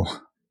too,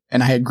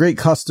 and I had great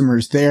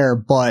customers there,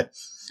 but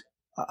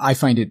I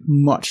find it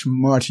much,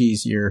 much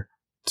easier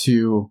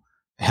to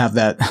have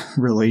that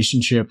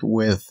relationship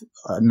with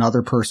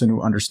another person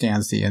who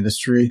understands the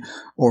industry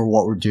or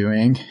what we're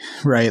doing,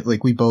 right?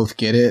 Like, we both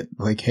get it.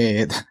 Like,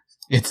 hey,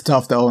 it's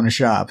tough to own a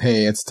shop.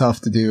 Hey, it's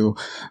tough to do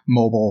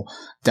mobile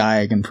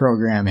diag and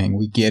programming.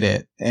 We get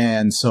it.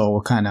 And so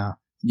we'll kind of,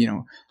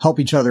 help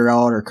each other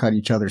out or cut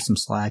each other some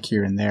slack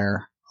here and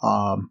there.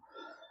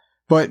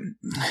 But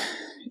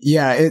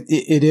yeah,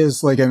 it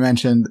is, like I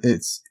mentioned,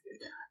 it's,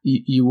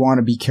 you want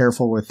to be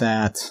careful with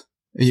that.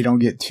 You don't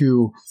get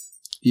too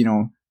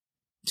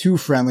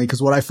friendly,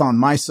 because what I found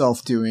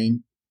myself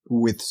doing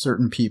with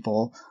certain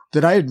people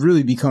that I had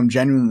really become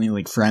genuinely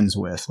like friends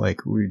with, like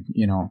we'd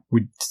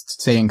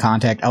stay in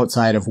contact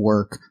outside of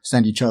work,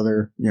 send each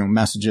other,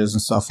 messages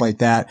and stuff like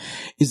that,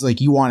 is like,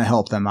 you want to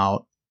help them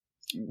out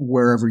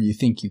wherever you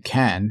think you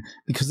can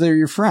because they're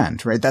your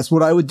friend, right? That's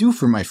what I would do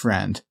for my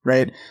friend,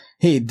 right?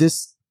 Hey,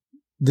 this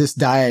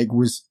diag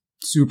was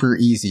super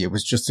easy. It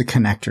was just a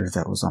connector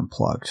that was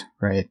unplugged,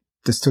 right?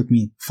 This took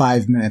me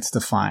 5 minutes to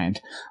find.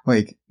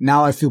 Like,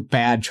 now I feel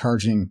bad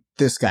charging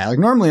this guy. Like,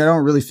 normally I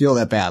don't really feel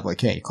that bad.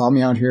 Like, hey, call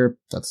me out here.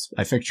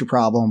 I fixed your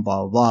problem,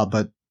 blah, blah, blah.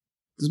 But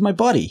this is my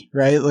buddy,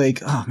 right?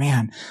 Like, oh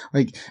man,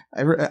 like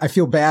I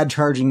feel bad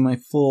charging my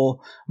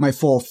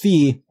full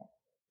fee.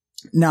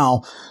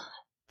 Now,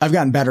 I've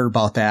gotten better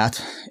about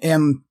that.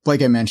 And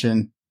like I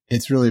mentioned,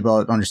 it's really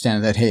about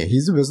understanding that, hey,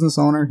 he's a business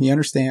owner. He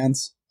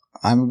understands.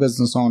 I'm a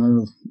business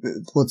owner.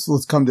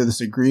 Let's come to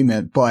this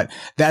agreement. But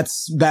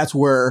that's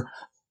where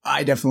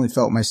I definitely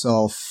felt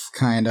myself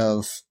kind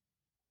of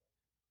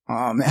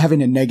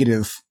having a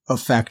negative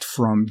effect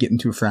from getting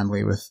too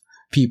friendly with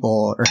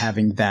people or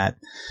having that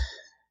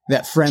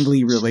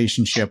friendly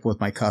relationship with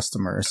my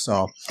customers.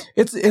 So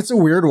it's a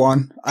weird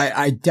one.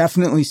 I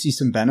definitely see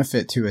some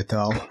benefit to it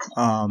though.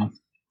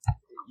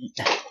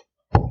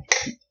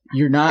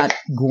 You're not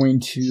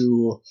going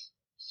to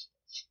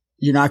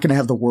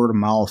have the word of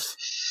mouth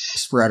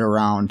spread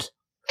around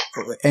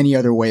any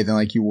other way than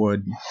like you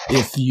would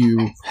if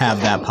you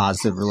have that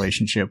positive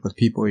relationship with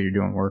people you're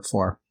doing work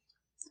for.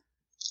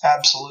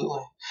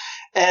 Absolutely.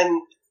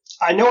 And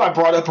I know I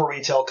brought up a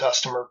retail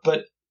customer,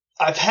 but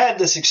I've had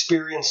this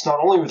experience not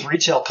only with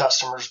retail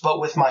customers,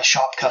 but with my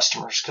shop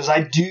customers, because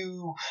I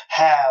do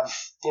have,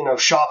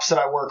 shops that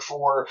I work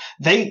for.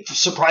 They,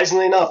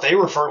 surprisingly enough, they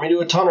refer me to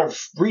a ton of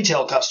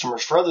retail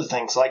customers for other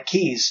things like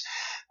keys.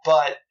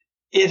 But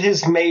it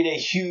has made a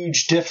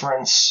huge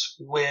difference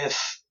with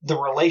the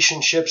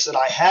relationships that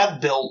I have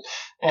built.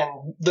 And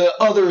the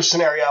other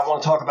scenario I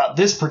want to talk about,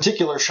 this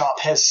particular shop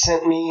has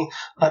sent me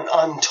an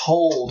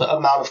untold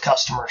amount of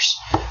customers.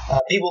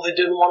 People that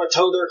didn't want to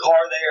tow their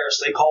car there,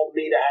 so they called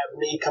me to have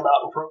me come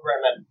out and program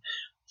it.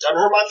 Doesn't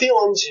hurt my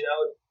feelings,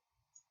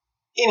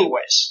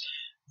 Anyways,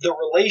 the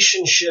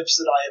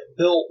relationships that I have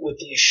built with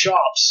these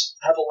shops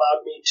have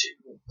allowed me to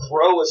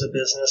grow as a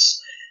business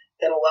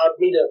and allowed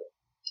me to,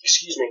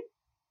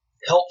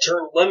 help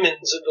turn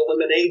lemons into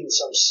lemonade in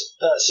some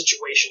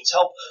situations,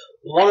 help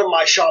one of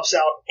my shops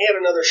out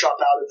and another shop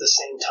out at the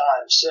same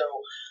time. So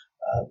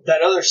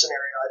that other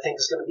scenario, I think,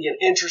 is going to be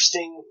an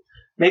interesting.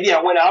 Maybe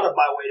I went out of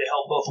my way to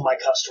help both of my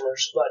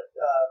customers, but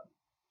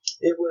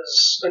it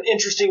was an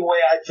interesting way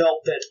I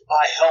felt that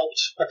I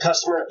helped a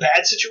customer in a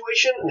bad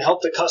situation and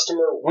helped the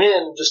customer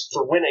win just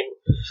for winning.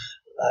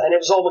 And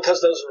it was all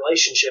because of those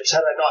relationships.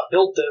 Had I not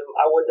built them,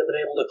 I wouldn't have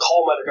been able to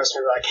call my other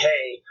customer like,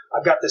 hey,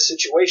 I've got this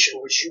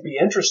situation. Would you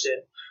be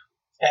interested?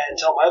 And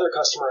tell my other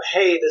customer,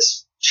 hey,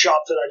 this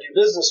shop that I do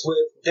business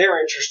with, they're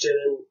interested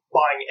in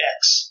buying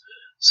X.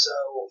 So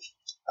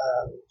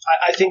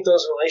I think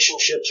those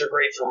relationships are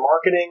great for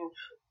marketing,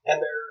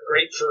 and they're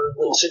great for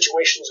when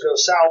situations go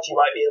south, you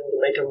might be able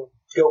to make them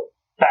go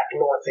back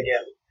north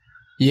again.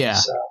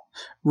 Yeah, so.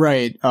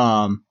 Right.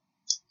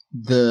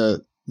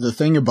 The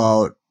thing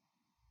about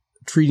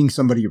treating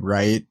somebody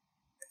right,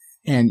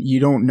 and you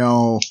don't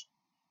know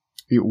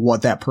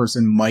what that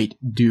person might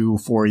do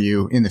for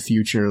you in the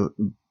future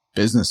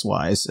business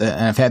wise.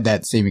 And I've had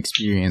that same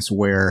experience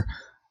where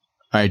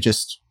I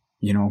just,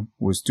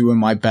 was doing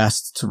my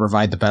best to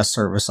provide the best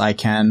service I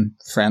can,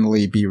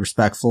 friendly, be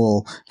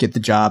respectful, get the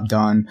job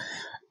done.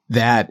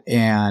 That,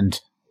 and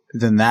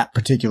then that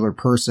particular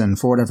person,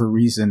 for whatever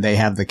reason, they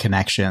have the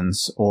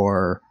connections,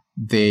 or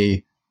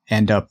they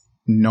end up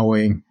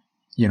knowing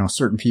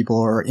certain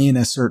people are in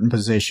a certain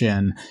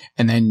position,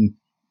 and then,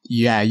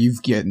 you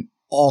get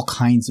all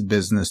kinds of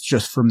business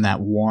just from that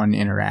one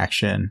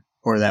interaction,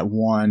 or that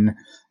one,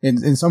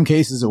 in some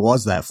cases it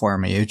was that for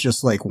me. It's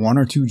just like one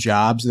or two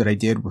jobs that I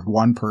did with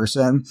one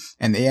person,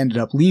 and they ended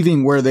up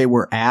leaving where they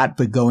were at,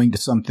 but going to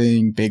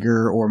something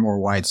bigger or more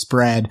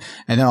widespread.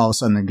 And then all of a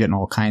sudden they're getting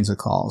all kinds of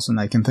calls. And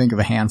I can think of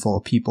a handful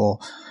of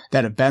people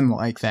that have been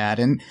like that.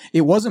 And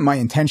it wasn't my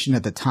intention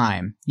at the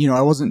time.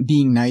 I wasn't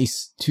being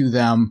nice to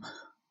them.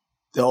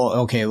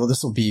 Oh, okay, well,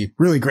 this will be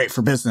really great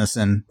for business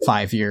in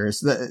 5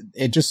 years.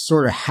 It just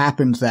sort of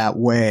happened that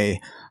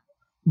way.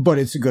 But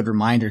it's a good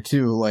reminder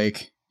too,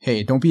 like,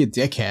 hey, don't be a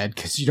dickhead,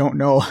 because you don't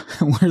know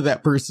where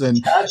that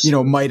person,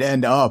 might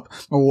end up,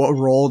 or what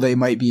role they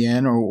might be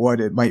in, or what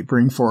it might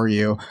bring for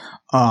you.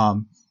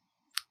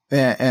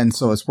 And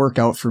so it's worked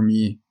out for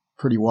me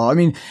pretty well. I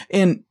mean,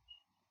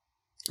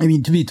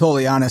 to be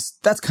totally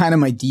honest, that's kind of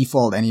my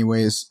default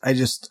anyways. I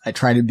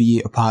try to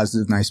be a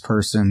positive, nice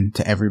person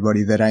to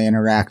everybody that I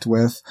interact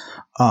with.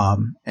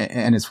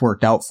 And it's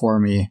worked out for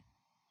me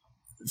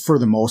for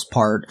the most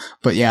part.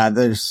 But yeah,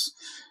 there's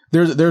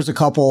a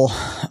couple,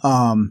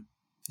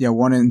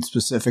 one in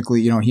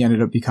specifically, he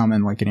ended up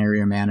becoming like an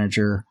area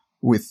manager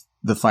with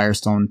the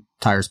Firestone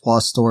Tires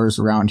Plus stores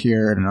around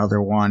here, and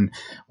another one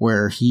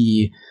where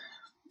he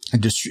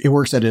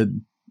works at a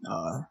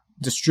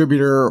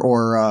distributor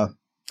or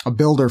a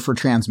builder for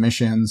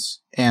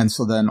transmissions. And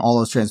so then all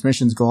those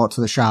transmissions go out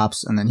to the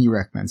shops, and then he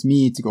recommends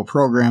me to go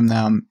program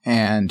them.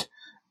 And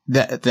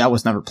that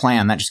was never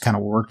planned. That just kind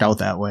of worked out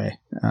that way.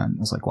 And I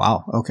was like,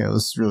 wow, okay,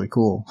 this is really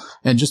cool.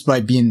 And just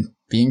by being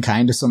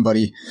kind to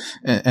somebody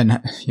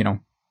and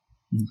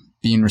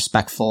being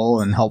respectful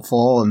and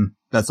helpful, and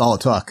that's all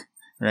it took.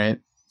 Right.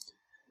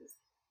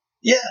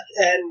 Yeah.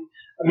 And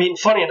I mean,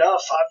 funny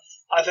enough,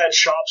 I've had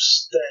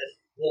shops that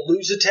will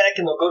lose a tech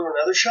and they'll go to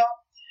another shop.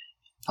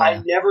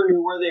 I never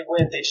knew where they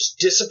went. They just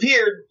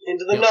disappeared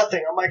into the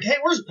nothing. I'm like, hey,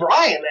 where's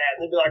Brian at?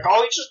 And they'd be like,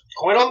 oh, he just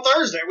quit on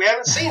Thursday. We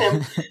haven't seen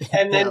him.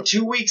 And then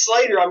 2 weeks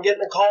later, I'm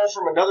getting a call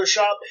from another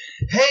shop.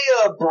 Hey,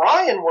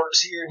 Brian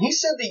works here, and he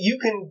said that you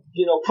can,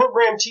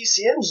 program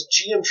TCMs and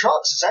GM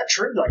trucks. Is that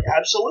true? Like,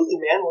 absolutely,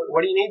 man.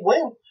 What do you need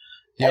when?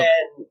 Yep.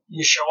 And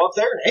you show up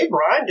there, and hey,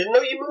 Brian, didn't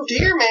know you moved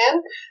here,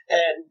 man.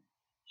 And,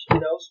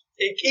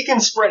 it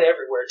can spread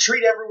everywhere.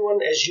 Treat everyone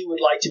as you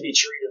would like to be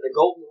treated. The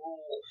golden rule.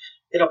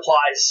 It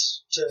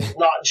applies to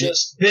not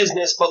just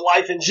business, but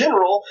life in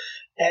general,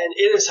 and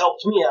it has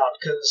helped me out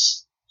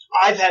because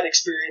I've had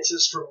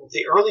experiences from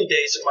the early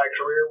days of my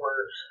career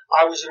where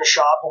I was in a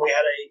shop and we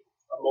had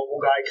a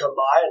mobile guy come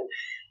by, and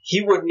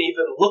he wouldn't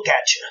even look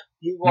at you.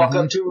 You'd walk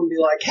up to him and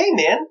be like, hey,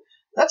 man,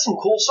 that's some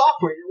cool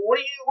software. What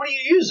are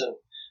you using?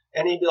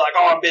 And he'd be like,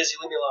 oh, I'm busy,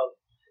 leave me alone.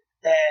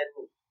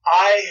 And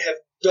I have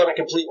done a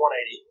complete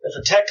 180. If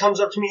a tech comes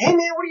up to me, hey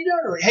man, what are you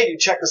doing? I'm like, hey dude,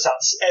 check this out.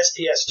 It's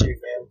SPS2,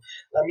 man.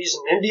 I'm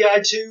using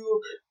MDI2.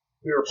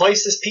 We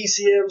replaced this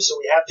PCM, so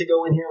we have to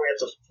go in here.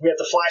 We have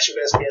to flash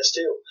with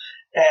SPS2.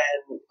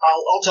 And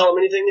I'll tell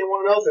them anything they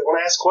want to know. If they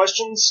want to ask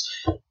questions,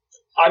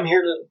 I'm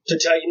here to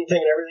tell you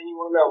anything and everything you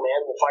want to know,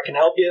 man. If I can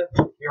help you,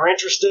 you're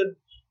interested,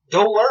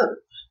 go learn.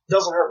 It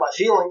doesn't hurt my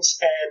feelings.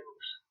 And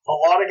a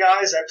lot of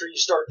guys, after you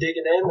start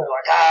digging in, they're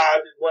like,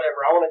 whatever,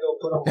 I want to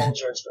go put on ball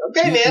joints.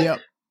 Okay, man,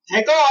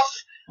 take off.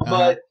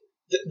 But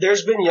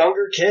there's been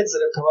younger kids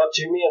that have come up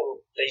to me,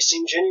 and they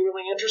seem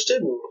genuinely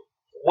interested. And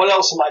what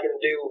else am I going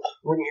to do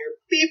when you hear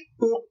beep,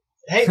 boop?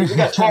 Hey, we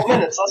got 12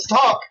 minutes. Let's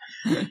talk.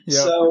 Yep.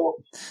 So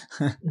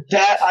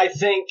that, I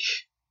think,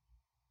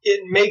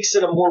 it makes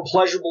it a more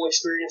pleasurable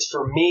experience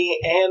for me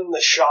and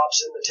the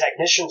shops and the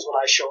technicians when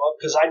I show up,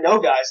 because I know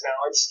guys now.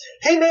 It's,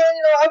 hey, man,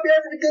 I hope you're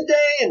having a good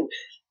day. And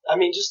I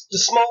mean, just the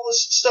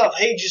smallest stuff.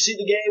 Hey, did you see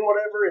the game?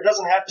 Whatever. It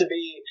doesn't have to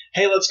be,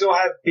 hey, let's go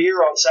have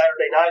beer on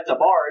Saturday night at the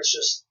bar. It's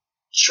just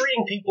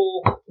treating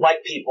people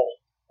like people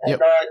and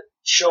not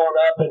showing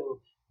up and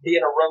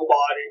being a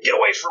robot and get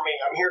away from me.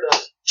 I'm here to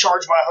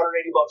charge my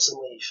 $180 and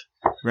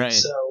leave. Right.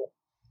 So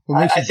it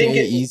makes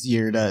it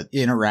easier to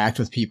interact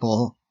with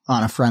people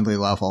on a friendly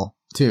level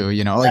too.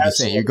 Like absolutely. You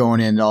say, you're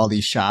going into all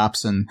these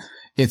shops and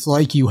it's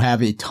like you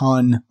have a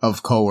ton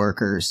of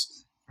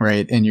coworkers.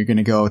 Right. And you're going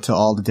to go to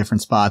all the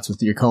different spots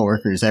with your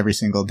coworkers every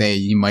single day.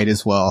 You might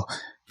as well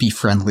be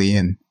friendly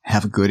and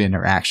have a good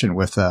interaction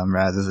with them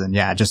rather than,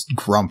 just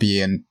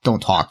grumpy and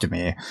don't talk to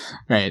me.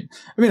 Right.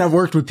 I mean, I've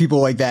worked with people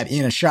like that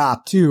in a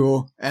shop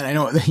too. And I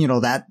know,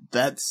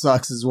 that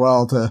sucks as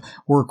well, to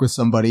work with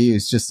somebody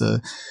who's just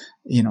a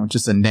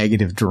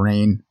negative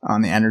drain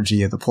on the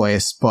energy of the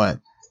place.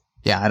 But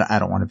I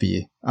don't want to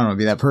be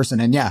that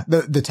person. And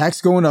the techs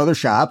going to other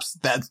shops,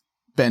 that's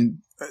been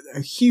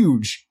a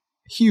huge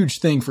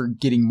thing for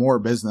getting more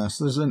business.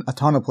 There's a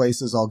ton of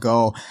places I'll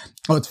go.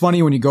 Oh, it's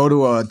funny when you go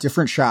to a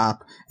different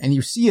shop and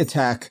you see a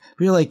tech,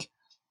 but you're like,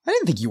 I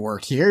didn't think you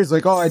worked here. It's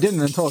like, oh, I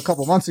didn't until a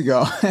couple months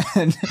ago.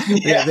 And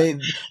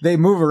they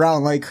move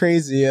around like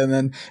crazy. And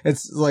then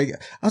it's like,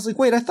 I was like,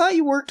 wait, I thought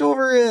you worked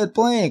over at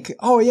blank.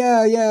 Oh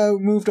yeah,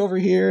 moved over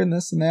here and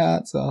this and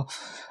that. So,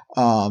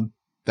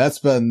 that's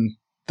been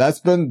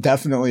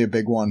definitely a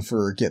big one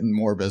for getting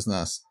more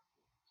business.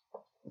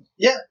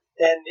 Yeah.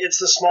 And it's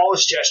the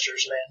smallest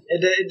gestures,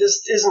 man. It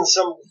just isn't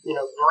some,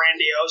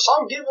 grandiose,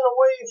 I'm giving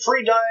away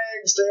free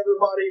diags to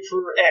everybody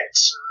for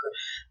X,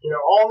 or,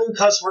 all new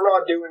customers. We're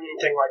not doing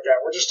anything like that.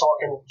 We're just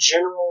talking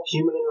general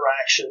human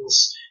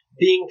interactions,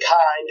 being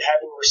kind,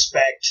 having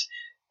respect,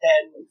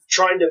 and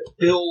trying to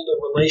build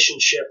a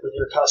relationship with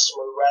your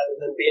customer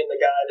rather than being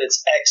the guy that's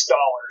X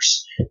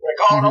dollars.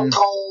 Like, don't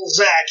call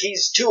Zack,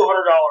 he's $200.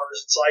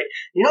 It's like,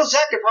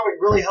 Zack could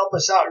probably really help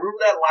us out.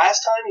 Remember that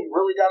last time he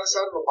really got us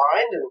out of a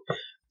bind? And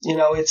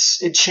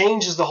it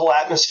changes the whole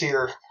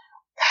atmosphere,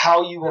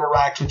 how you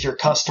interact with your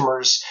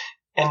customers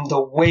and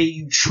the way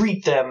you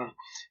treat them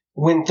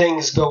when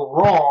things go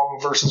wrong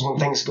versus when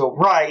things go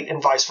right,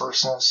 and vice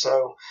versa.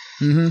 So,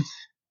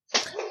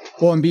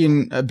 well, and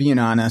being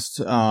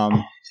honest,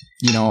 I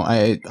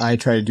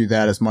try to do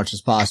that as much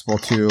as possible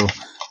too.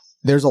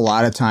 There's a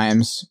lot of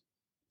times,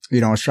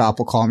 a shop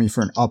will call me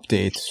for an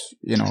update,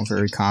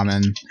 very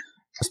common,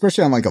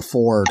 especially on like a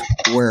Ford,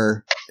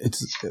 where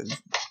it's,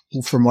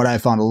 from what I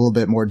found, a little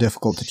bit more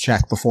difficult to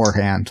check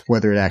beforehand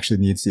whether it actually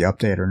needs the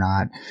update or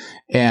not.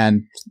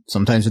 And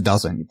sometimes it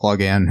doesn't. You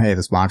plug in, hey,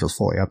 this module's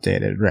fully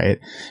updated, right?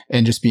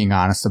 And just being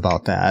honest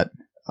about that.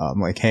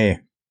 Like, hey,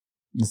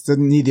 this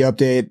didn't need the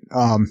update.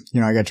 I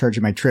got to charge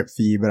you my trip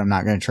fee, but I'm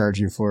not going to charge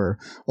you for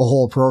a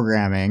whole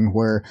programming,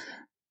 where,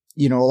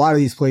 a lot of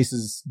these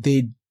places,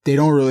 they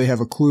don't really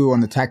have a clue on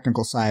the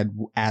technical side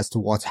as to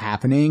what's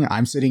happening.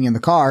 I'm sitting in the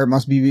car, it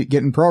must be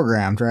getting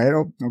programmed, right?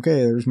 Oh,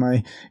 okay, there's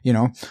my,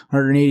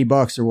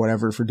 $180 or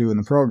whatever for doing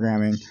the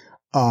programming.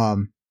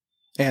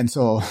 And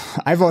so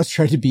I've always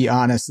tried to be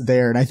honest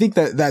there. And I think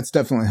that that's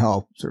definitely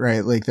helped,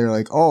 right? Like, they're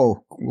like,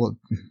 oh, well,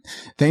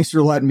 thanks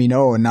for letting me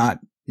know and not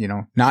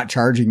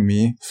charging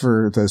me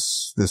for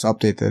this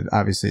update that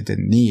obviously it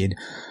didn't need.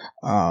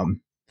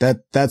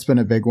 That's been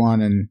a big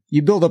one, and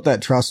you build up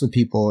that trust with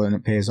people and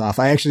it pays off.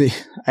 I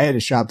had a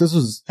shop, this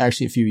was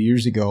actually a few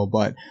years ago,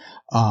 but,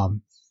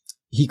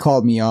 he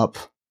called me up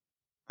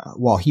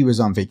while he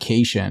was on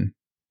vacation,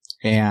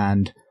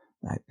 and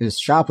his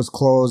shop was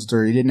closed,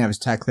 or he didn't have his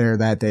tech there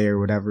that day or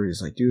whatever.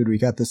 He's like, dude, we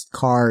got this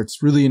car.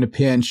 It's really in a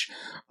pinch.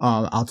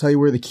 I'll tell you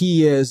where the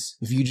key is.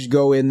 If you just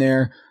go in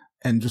there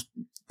and just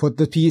plug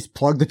the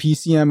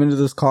PCM into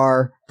this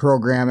car,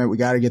 program it. We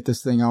got to get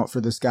this thing out for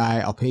this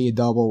guy. I'll pay you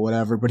double,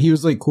 whatever. But he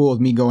was like cool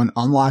with me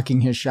unlocking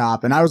his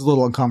shop. And I was a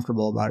little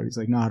uncomfortable about it. He's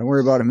like, no, don't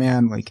worry about it,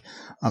 man. Like,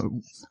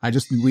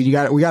 we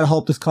got to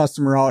help this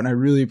customer out, and I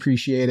really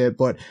appreciate it.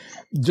 But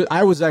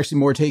I was actually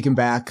more taken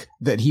back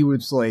that he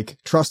was like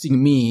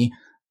trusting me.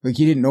 Like,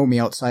 he didn't know me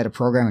outside of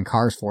programming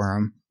cars for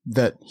him,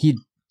 that he'd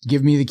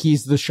give me the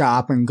keys to the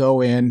shop and go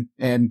in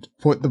and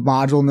put the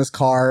module in this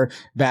car,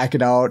 back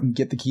it out, and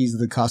get the keys to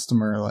the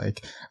customer.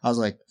 Like, I was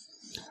like,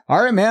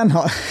 All right, man.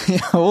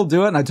 We'll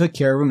do it. And I took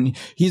care of him.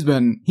 He's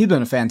been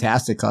a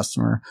fantastic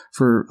customer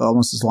for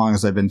almost as long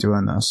as I've been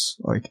doing this.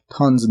 Like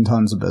tons and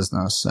tons of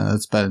business,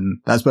 and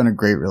that's been a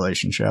great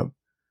relationship.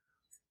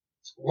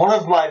 One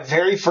of my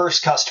very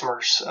first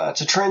customers.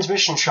 It's a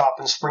transmission shop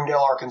in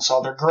Springdale,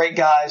 Arkansas. They're great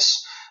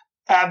guys.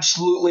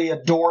 Absolutely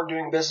adore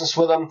doing business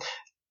with them.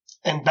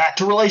 And back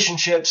to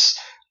relationships.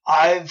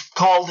 I've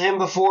called him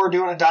before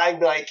doing a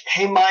diag, like,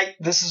 hey, Mike,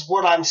 this is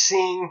what I'm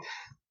seeing.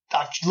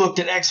 I've looked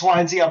at X, Y,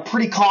 and Z. I'm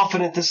pretty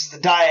confident this is the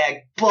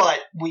diag, but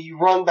will you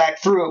run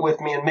back through it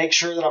with me and make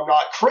sure that I'm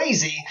not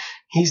crazy?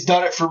 He's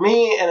done it for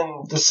me, and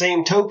in the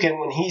same token,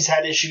 when he's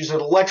had issues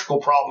with electrical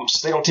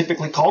problems, they don't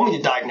typically call me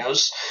to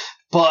diagnose,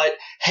 but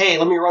hey,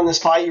 let me run this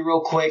by you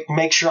real quick,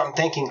 make sure I'm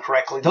thinking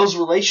correctly. Those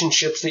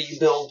relationships that you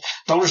build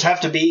don't just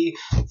have to be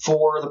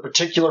for the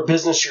particular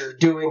business you're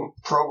doing,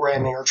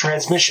 programming or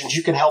transmissions.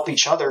 You can help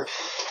each other,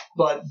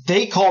 but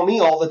they call me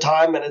all the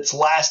time, and it's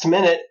last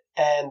minute.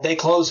 And they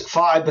close at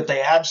 5, but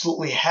they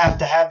absolutely have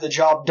to have the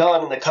job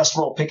done, and the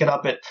customer will pick it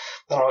up at,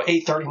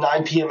 8:30,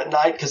 9 p.m. at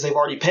night because they've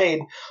already paid.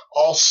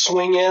 I'll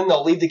swing in,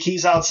 they'll leave the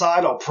keys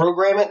outside, I'll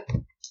program it,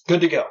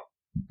 good to go.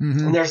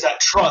 Mm-hmm. And there's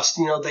that trust.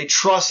 They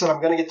trust that I'm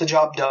going to get the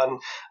job done.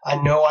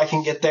 I know I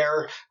can get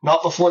there,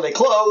 not before they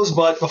close,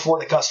 but before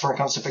the customer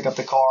comes to pick up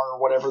the car or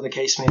whatever the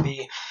case may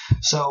be.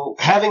 So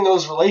having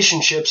those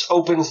relationships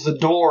opens the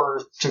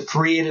door to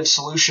creative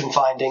solution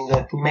finding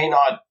that may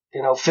not,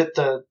 fit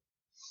the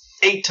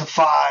 8 to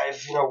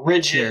 5,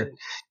 rigid, sure.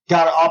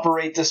 Got to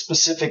operate this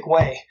specific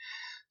way.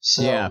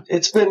 So yeah.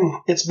 It's been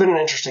an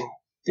interesting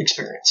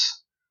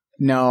experience.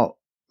 Now,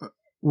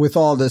 with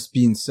all this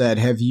being said,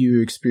 have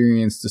you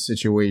experienced a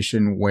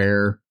situation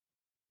where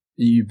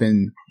you've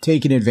been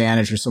taking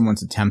advantage or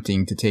someone's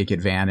attempting to take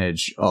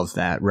advantage of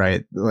that,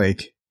 right?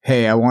 Like,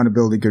 hey, I want to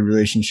build a good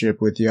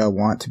relationship with you. I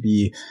want to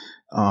be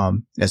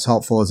as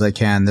helpful as I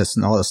can, this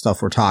and all the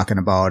stuff we're talking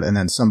about. And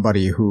then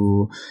somebody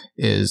who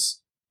is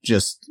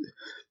just...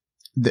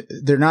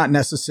 they're not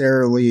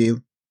necessarily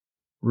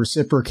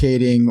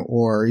reciprocating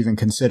or even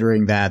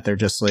considering that. They're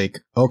just like,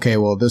 okay,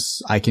 well,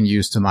 this I can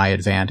use to my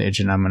advantage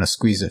and I'm going to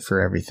squeeze it for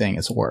everything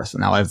it's worth.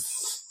 Now, I've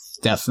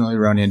definitely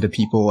run into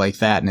people like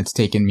that, and it's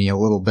taken me a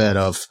little bit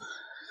of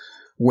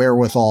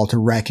wherewithal to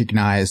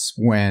recognize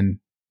when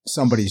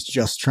somebody's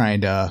just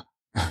trying to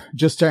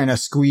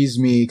squeeze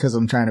me because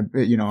I'm trying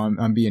to,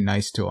 I'm being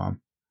nice to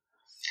them.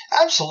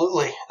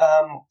 Absolutely.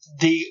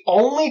 The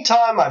only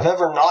time I've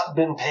ever not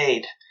been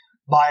paid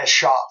by a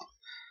shop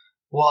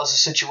was a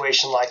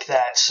situation like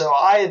that. So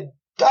I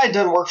had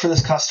done work for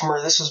this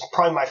customer. This was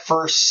probably my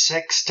first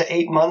 6 to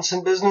 8 months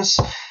in business,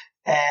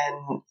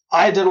 and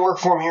I had done work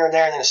for him here and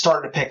there, and then it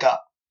started to pick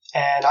up.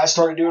 And I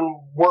started doing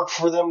work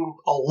for them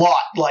a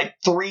lot, like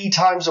 3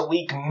 times a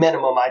week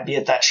minimum I'd be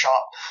at that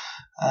shop.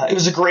 It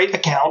was a great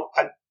account.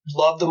 I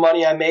loved the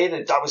money I made.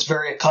 I was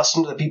very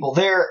accustomed to the people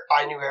there.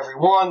 I knew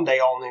everyone. They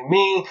all knew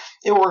me.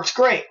 It worked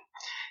great.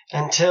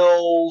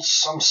 Until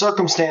some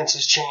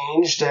circumstances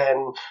changed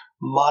and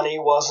money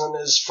wasn't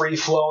as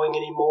free-flowing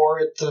anymore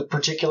at the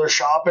particular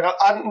shop. And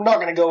I'm not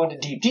going to go into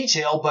deep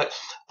detail, but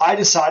I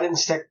decided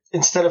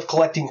instead of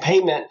collecting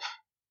payment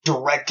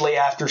directly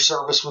after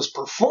service was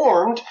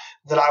performed,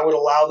 that I would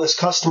allow this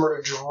customer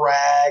to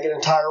drag an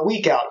entire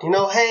week out.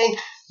 Hey,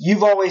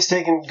 you've always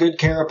taken good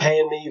care of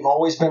paying me. You've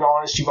always been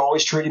honest. You've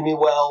always treated me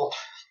well.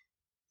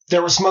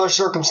 There were some other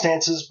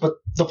circumstances, but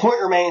the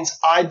point remains,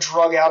 I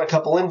drug out a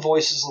couple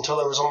invoices until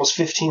there was almost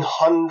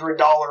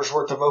 $1,500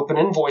 worth of open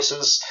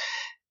invoices,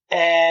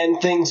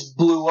 and things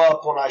blew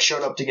up when I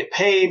showed up to get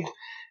paid,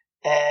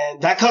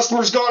 and that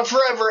customer's gone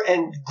forever,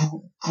 and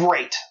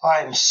great.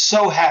 I'm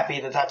so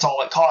happy that that's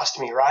all it cost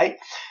me, right?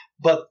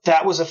 But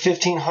that was a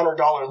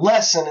 $1,500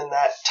 lesson in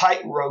that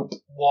tightrope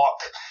walk.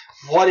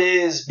 What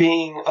is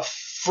being a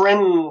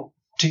friend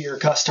to your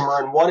customer,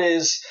 and what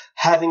is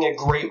having a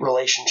great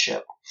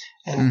relationship?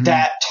 And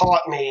that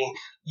taught me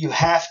you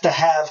have to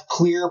have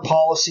clear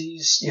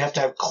policies. You have to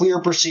have clear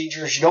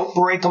procedures. You don't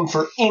break them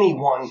for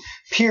anyone,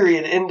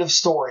 period, end of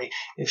story.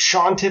 If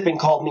Sean Tipping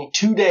called me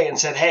today and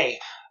said, hey,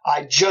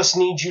 I just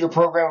need you to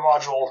program a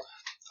module,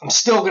 I'm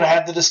still going to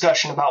have the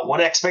discussion about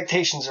what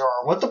expectations there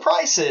are, what the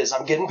price is.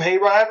 I'm getting paid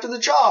right after the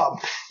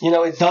job.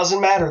 It doesn't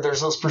matter.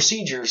 There's those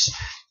procedures.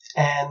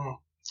 And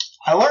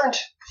I learned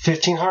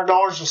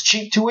 $1,500 was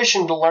cheap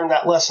tuition to learn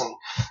that lesson.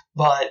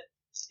 But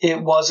it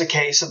was a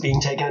case of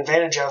being taken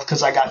advantage of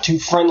because I got too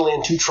friendly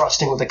and too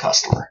trusting with the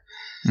customer.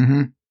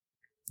 Mm-hmm.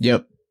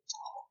 Yep.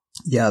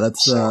 Yeah,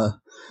 that's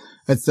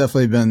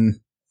definitely been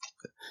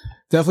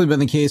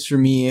the case for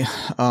me.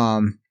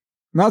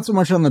 Not so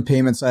much on the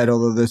payment side,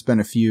 although there's been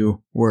a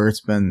few where it's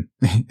kind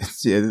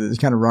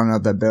of running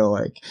up that bill.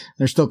 Like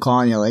they're still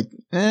calling you like,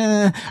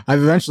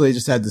 I've eventually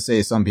just had to say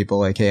to some people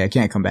like, hey, I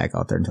can't come back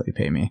out there until you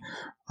pay me.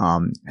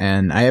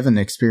 And I haven't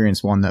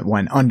experienced one that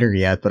went under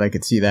yet, but I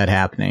could see that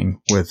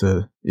happening with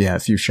a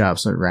few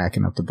shops that are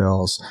racking up the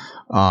bills.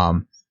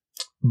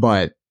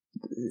 But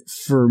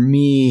for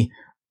me,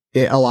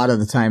 a lot of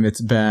the time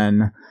it's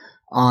been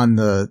on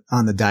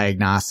the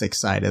diagnostic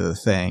side of the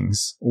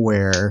things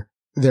where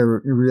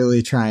they're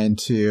really trying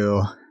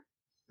to,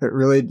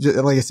 really,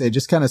 like I say,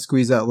 just kind of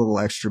squeeze that little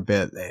extra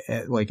bit,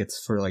 like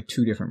it's for like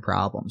two different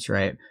problems,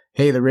 right?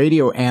 Hey, the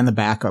radio and the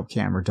backup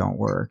camera don't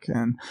work.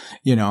 And,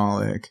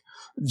 like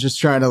just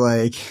trying to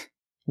like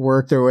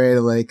work their way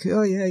to like,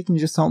 oh yeah, you can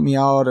just help me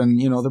out. And,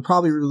 they're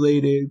probably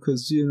related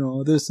because,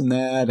 this and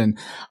that. And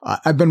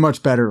I've been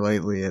much better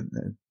lately at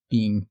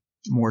being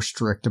more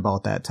strict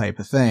about that type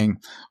of thing.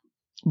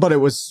 But it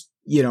was,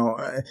 it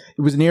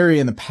was an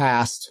area in the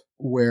past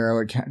where I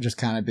would just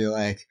kind of be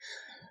like,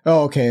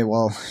 oh, okay,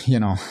 well,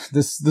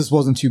 this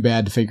wasn't too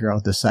bad to figure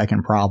out the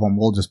second problem.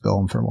 We'll just bill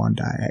them for one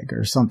diag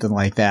or something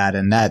like that.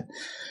 And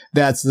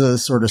that's the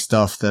sort of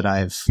stuff that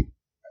I've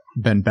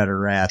been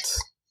better at,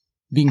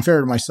 being fair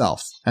to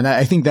myself. And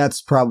I think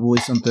that's probably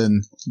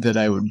something that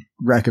I would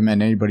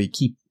recommend anybody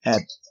keep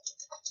at,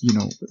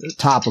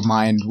 top of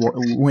mind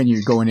when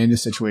you're going into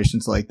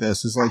situations like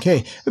this, is like,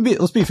 hey,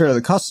 let's be fair to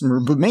the customer,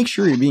 but make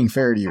sure you're being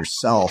fair to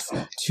yourself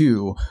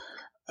too.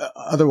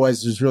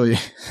 Otherwise,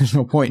 there's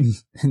no point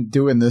in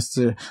doing this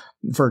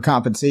for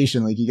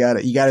compensation. Like you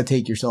gotta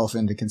take yourself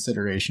into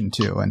consideration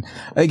too. And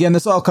again,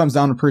 this all comes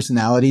down to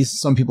personalities.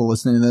 Some people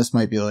listening to this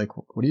might be like,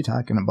 what are you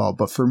talking about?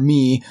 But for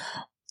me,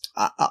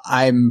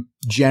 I'm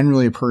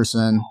generally a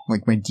person,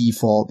 like my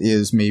default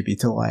is maybe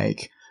to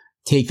like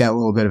take that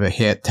little bit of a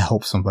hit to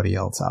help somebody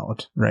else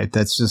out. Right.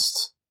 That's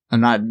just,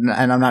 I'm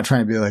not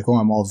trying to be like, oh,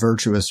 I'm all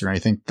virtuous or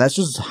anything. That's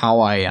just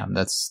how I am.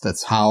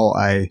 That's how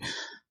I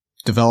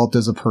developed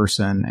as a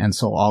person. And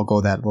so I'll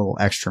go that little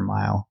extra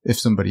mile if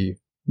somebody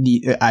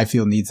I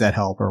feel needs that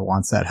help or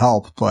wants that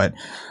help. But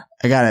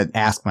I got to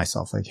ask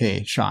myself like,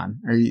 hey,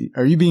 Sean,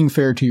 are you being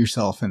fair to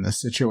yourself in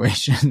this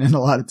situation? And a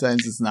lot of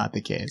times it's not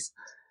the case.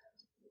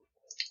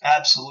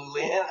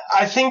 Absolutely. And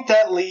I think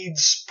that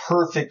leads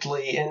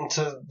perfectly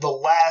into the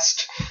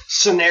last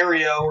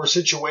scenario or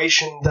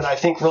situation that I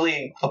think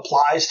really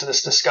applies to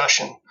this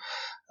discussion.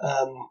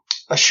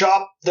 A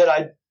shop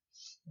that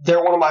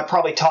they're one of my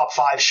probably top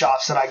 5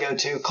 shops that I go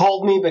to,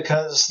 called me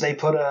because they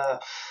put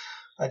a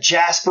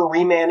Jasper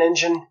reman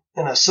engine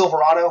in a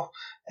Silverado,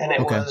 and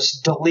it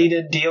was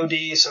deleted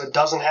DOD, so it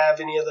doesn't have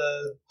any of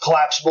the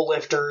collapsible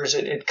lifters.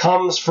 It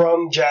comes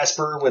from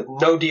Jasper with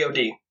no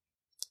DOD.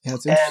 Yeah,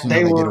 it's interesting how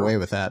they get away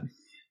with that.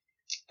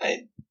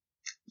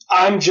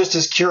 I'm just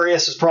as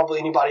curious as probably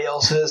anybody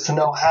else is to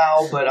know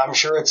how, but I'm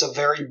sure it's a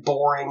very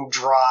boring,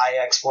 dry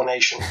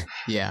explanation.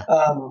 Yeah.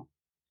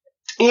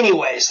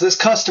 Anyways, this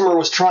customer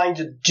was trying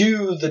to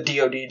do the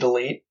DOD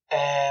delete,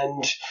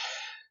 and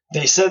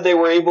they said they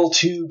were able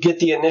to get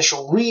the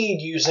initial read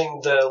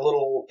using the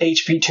little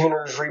HP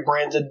Tuners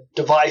rebranded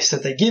device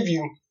that they give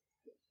you.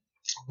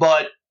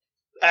 But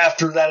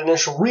after that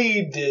initial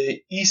read,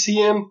 the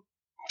ECM,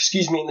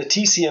 and the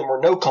TCM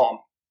were no comm.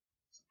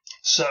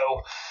 So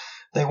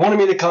they wanted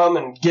me to come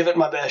and give it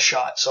my best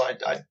shot. So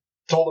I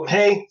told them,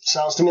 hey,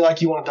 sounds to me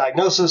like you want a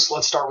diagnosis.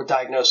 Let's start with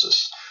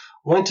diagnosis.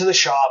 Went to the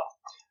shop,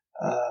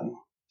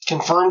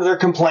 confirmed their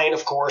complaint,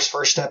 of course,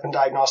 first step in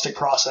diagnostic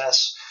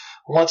process.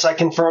 Once I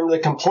confirmed the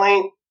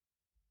complaint,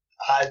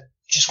 I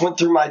just went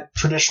through my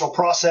traditional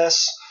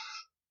process,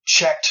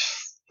 checked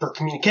for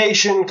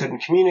communication,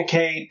 couldn't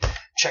communicate,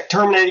 checked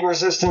terminating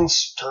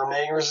resistance.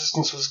 Terminating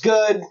resistance was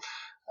good.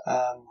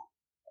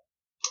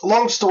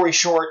 Long story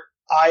short,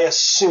 I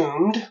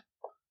assumed,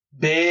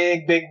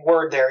 big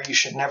word there, you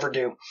should never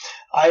do.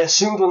 I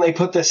assumed when they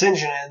put this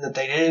engine in that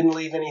they didn't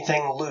leave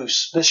anything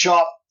loose. This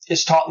shop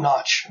is top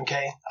notch,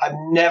 okay? I've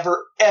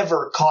never,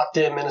 ever caught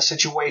them in a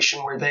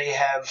situation where they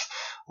have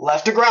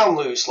left a ground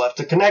loose,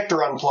 left a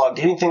connector unplugged,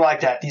 anything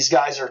like that. These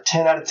guys are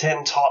 10 out of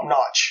 10 top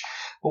notch.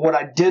 But what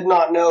I did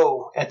not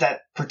know at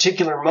that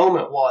particular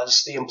moment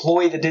was the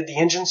employee that did the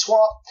engine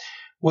swap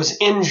was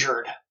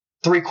injured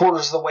 3/4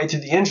 of the way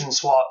through the engine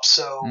swap.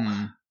 So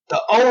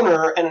the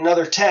owner and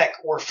another tech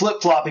were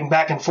flip-flopping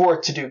back and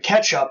forth to do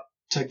catch-up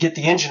to get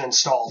the engine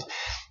installed.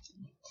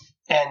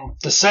 And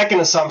the second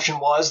assumption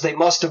was they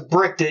must have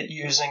bricked it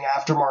using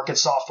aftermarket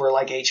software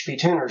like HP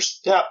Tuners.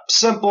 Yeah,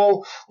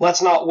 simple.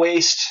 Let's not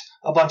waste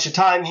a bunch of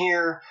time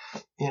here.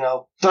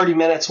 30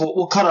 minutes.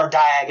 We'll cut our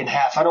diag in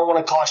half. I don't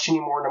want to cost you any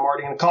more than I'm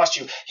already going to cost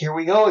you. Here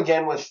we go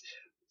again with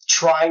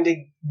trying to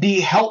be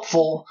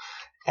helpful.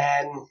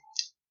 And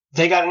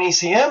they got an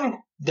ECM.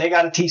 They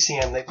got a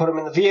TCM. They put them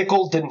in the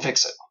vehicle. Didn't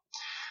fix it.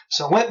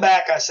 So I went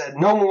back. I said,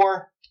 no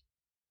more.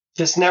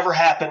 This never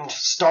happened.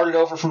 Started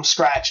over from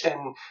scratch,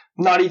 and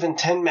not even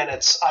 10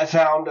 minutes, I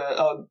found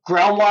a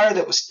ground wire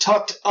that was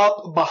tucked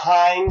up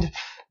behind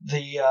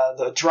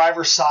the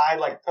driver's side,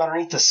 like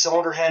underneath the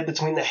cylinder head,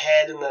 between the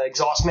head and the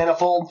exhaust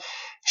manifold.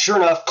 Sure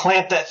enough,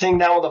 clamped that thing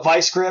down with a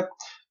vice grip,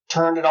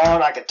 turned it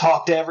on. I could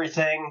talk to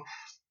everything.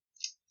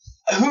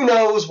 Who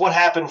knows what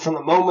happened from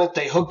the moment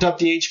they hooked up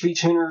the HP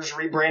Tuners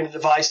rebranded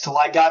device till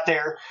I got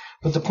there.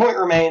 But the point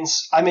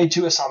remains, I made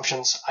 2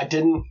 assumptions.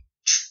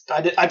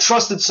 I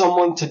trusted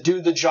someone to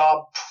do the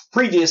job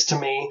previous to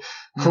me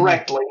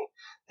correctly.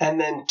 And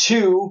then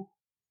 2,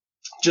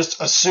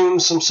 just assume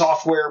some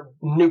software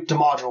nuked a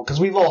module. Because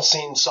we've all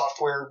seen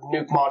software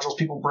nuke modules.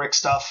 People brick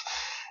stuff.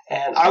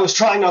 And I was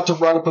trying not to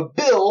run up a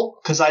bill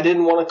because I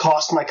didn't want to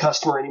cost my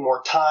customer any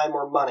more time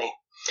or money.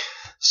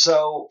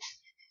 So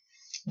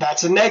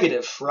that's a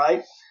negative,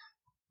 right?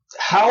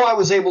 How I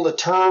was able to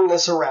turn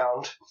this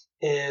around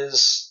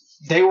is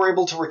they were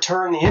able to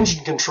return the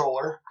engine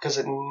controller because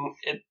it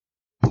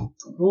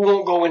we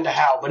won't go into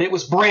how, but it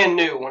was brand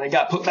new when it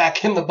got put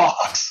back in the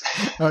box.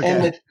 Okay.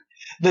 And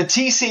the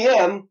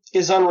TCM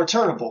is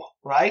unreturnable,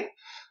 right?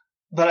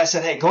 But I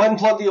said, hey, go ahead and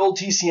plug the old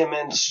TCM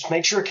in. Just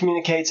make sure it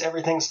communicates.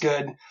 Everything's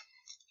good.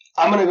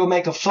 I'm going to go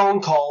make a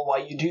phone call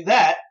while you do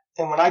that.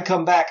 And when I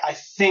come back, I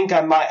think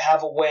I might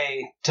have a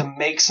way to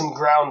make some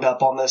ground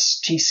up on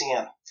this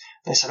TCM.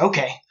 They said,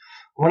 okay.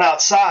 Went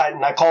outside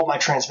and I called my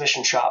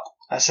transmission shop.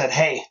 I said,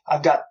 hey,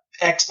 I've got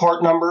X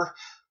part number.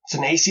 It's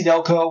an AC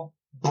Delco,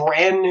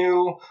 brand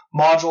new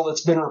module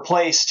that's been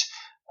replaced.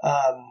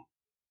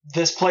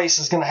 This place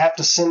is going to have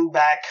to send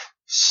back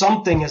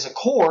something as a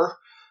core.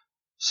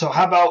 So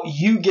how about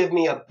you give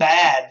me a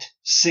bad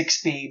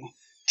 6-speed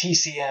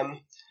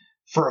TCM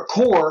for a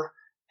core,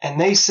 and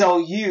they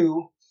sell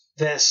you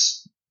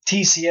this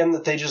TCM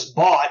that they just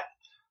bought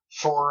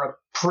for a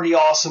pretty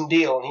awesome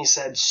deal. And he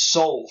said,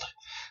 sold.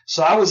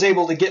 So I was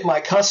able to get my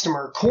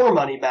customer core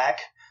money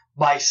back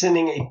by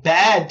sending a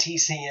bad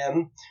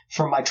TCM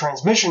from my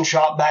transmission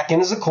shop back in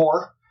as a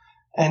core.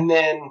 And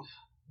then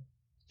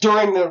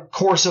during the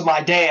course of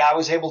my day, I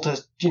was able to,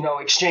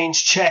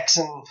 exchange checks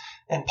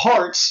and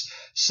parts.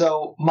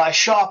 So my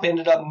shop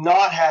ended up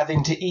not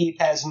having to eat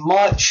as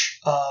much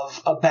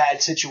of a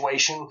bad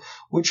situation,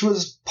 which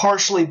was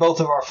partially both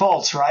of our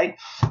faults, right?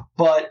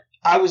 But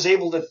I was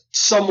able to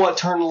somewhat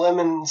turn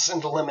lemons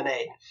into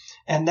lemonade.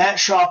 And that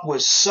shop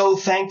was so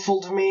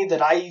thankful to me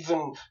that I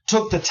even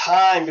took the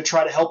time to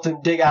try to help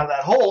them dig out of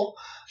that hole,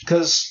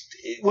 because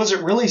was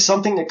it really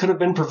something that could have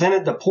been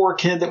prevented? The poor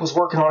kid that was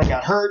working on it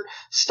got hurt.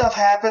 Stuff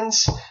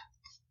happens.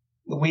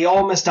 We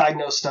all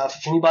misdiagnose stuff.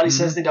 If anybody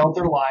says they don't,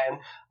 they're lying.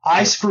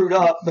 I screwed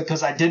up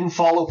because I didn't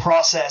follow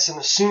process and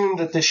assumed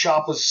that this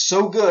shop was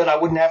so good I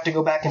wouldn't have to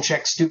go back and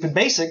check stupid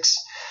basics.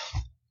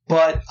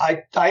 But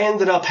I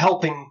ended up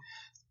helping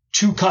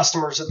 2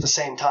 customers at the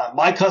same time.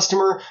 My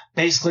customer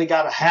basically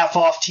got a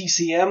half-off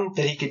TCM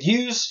that he could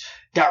use,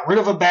 got rid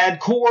of a bad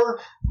core.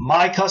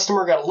 My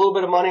customer got a little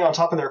bit of money on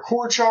top of their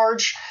core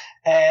charge,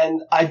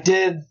 and I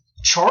did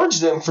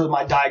charge them for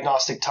my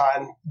diagnostic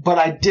time, but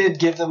I did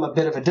give them a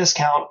bit of a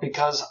discount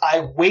because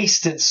I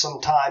wasted some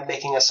time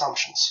making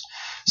assumptions.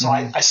 So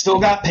I still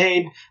got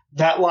paid.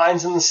 That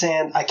line's in the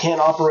sand. I can't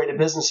operate a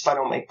business if I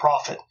don't make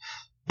profit.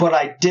 But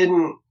I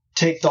didn't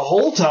take the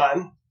whole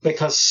time,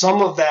 because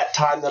some of that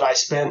time that I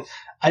spent,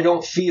 I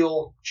don't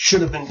feel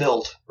should have been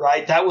billed,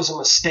 right? That was a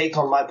mistake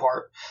on my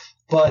part.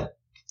 But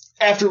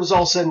after it was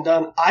all said and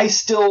done, I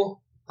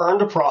still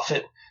earned a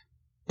profit.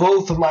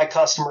 Both of my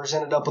customers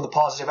ended up with a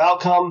positive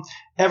outcome.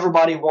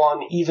 Everybody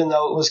won, even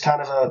though it was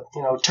kind of a,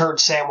 turd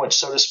sandwich,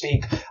 so to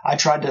speak. I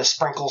tried to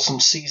sprinkle some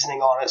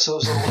seasoning on it so it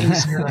was a little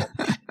easier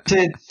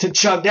to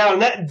chug down.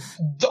 And that,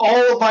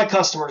 all of my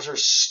customers are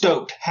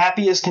stoked,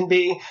 happy as can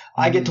be.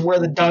 I get to wear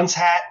the dunce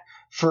hat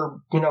for,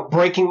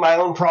 breaking my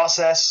own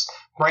process,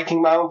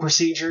 breaking my own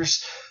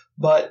procedures.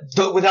 But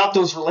without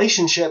those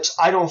relationships,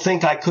 I don't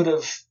think I could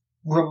have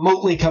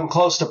remotely come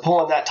close to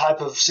pulling that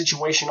type of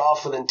situation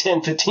off within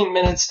 10, 15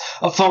 minutes,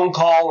 a phone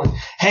call, and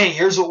hey,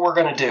 here's what we're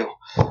going to do.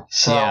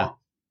 So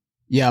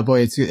yeah,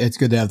 boy, it's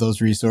good to have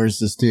those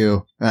resources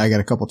too. I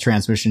got a couple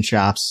transmission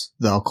shops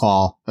that I'll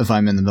call if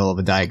I'm in the middle of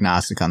a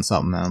diagnostic on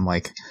something and I'm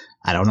like,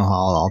 I don't know how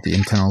all the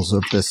internals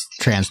of this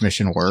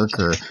transmission work,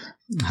 or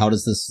how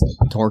does this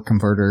torque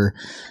converter,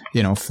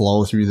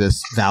 flow through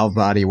this valve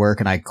body work?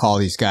 And I call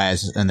these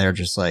guys and they're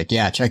just like,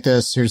 yeah, check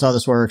this. Here's how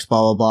this works,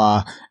 blah, blah,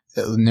 blah.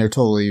 And they're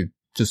totally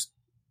just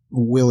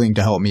willing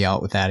to help me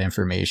out with that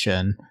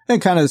information. And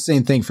kind of the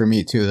same thing for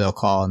me too. They'll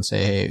call and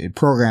say, hey,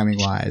 programming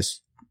wise,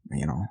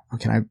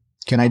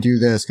 can I do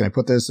this? Can I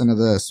put this into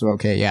this?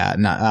 Okay. Yeah.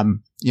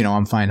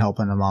 I'm fine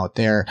helping them out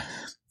there.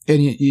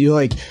 And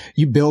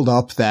you build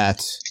up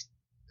that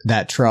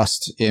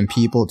trust in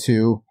people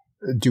too,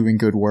 doing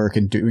good work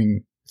and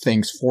doing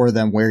things for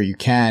them where you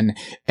can.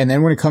 And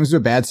then when it comes to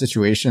a bad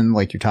situation,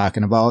 like you're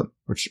talking about,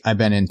 which I've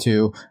been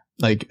into,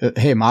 like,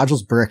 hey,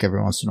 modules brick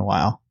every once in a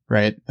while,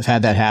 right? I've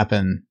had that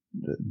happen.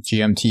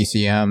 GM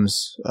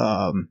TCMs,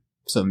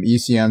 some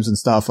ECMs and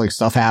stuff, like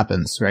stuff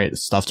happens, right?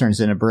 Stuff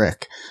turns into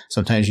brick.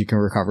 Sometimes you can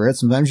recover it.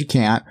 Sometimes you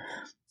can't.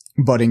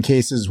 But in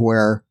cases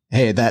where,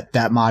 hey, that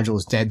module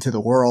is dead to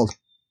the world,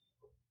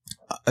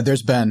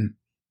 there's been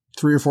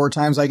 3 or 4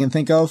 times I can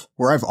think of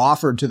where I've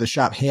offered to the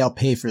shop, hey, I'll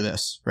pay for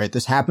this, right?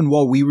 This happened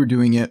while we were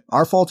doing it.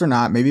 Our fault or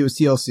not. Maybe it was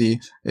TLC.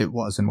 It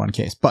was in one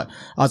case, but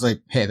I was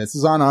like, hey, this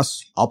is on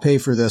us. I'll pay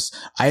for this.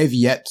 I have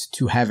yet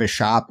to have a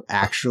shop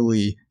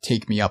actually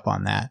take me up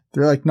on that.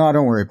 They're like, no,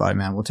 don't worry about it,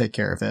 man. We'll take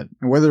care of it.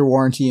 And whether they're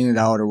warrantying it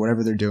out or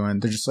whatever they're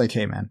doing, they're just like,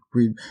 hey, man,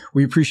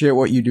 we appreciate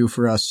what you do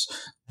for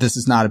us. This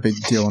is not a big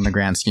deal in the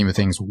grand scheme of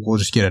things. We'll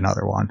just get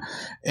another one.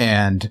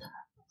 And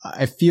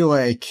I feel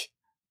like,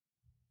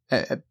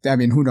 I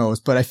mean, who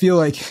knows? But I feel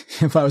like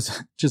if I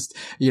was just,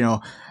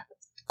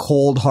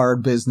 cold,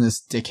 hard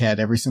business dickhead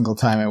every single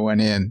time I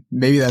went in.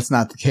 Maybe that's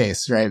not the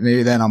case, right?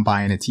 Maybe then I'm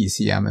buying a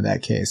TCM in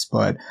that case.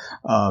 But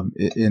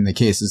in the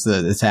cases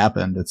that it's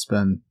happened, it's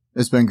been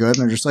good. And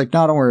they're just like,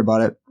 no, don't worry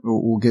about it.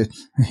 We'll get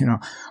you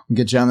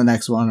on the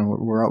next one, and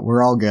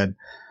we're all good.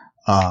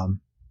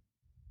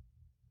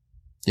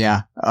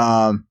 Yeah.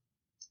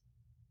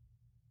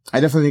 I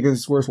definitely think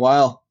it's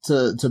worthwhile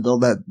to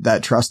build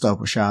that trust up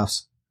with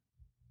shops.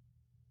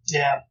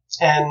 Yeah.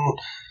 And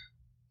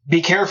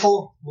be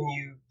careful when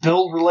you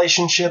build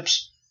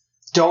relationships.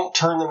 Don't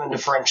turn them into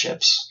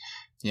friendships.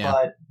 Yeah.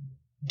 But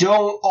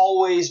don't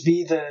always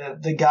be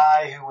the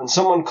guy who, when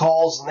someone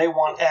calls and they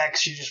want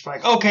X, you just be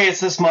like, okay, it's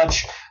this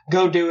much.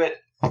 Go do it.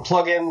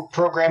 Plug in,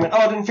 program it.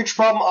 Oh, didn't fix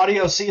your problem.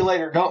 Audio. See you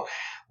later.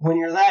 When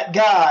you're that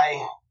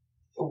guy,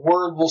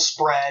 word will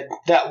spread.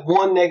 That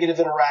one negative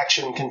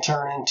interaction can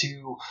turn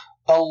into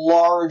a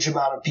large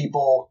amount of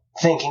people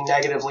thinking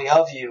negatively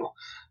of you.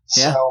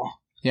 Yeah. So,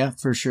 yeah,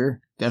 for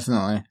sure.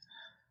 Definitely.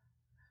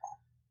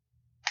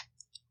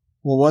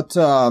 Well,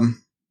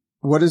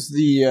 what is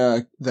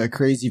the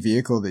crazy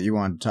vehicle that you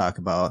want to talk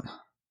about?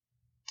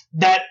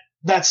 That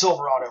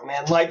Silverado,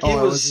 man. Like,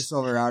 it was a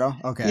Silverado?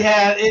 Okay.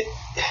 Yeah,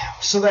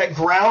 so that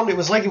ground, it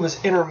was like it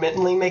was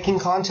intermittently making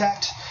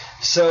contact.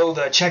 So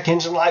the check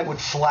engine light would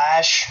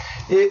flash.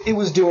 It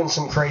was doing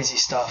some crazy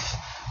stuff.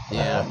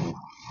 Yeah.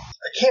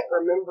 I can't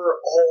remember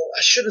all.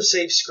 I should have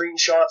saved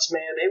screenshots,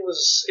 man. It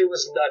was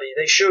nutty.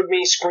 They showed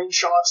me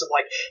screenshots of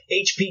like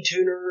HP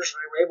tuners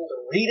where they were able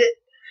to read it.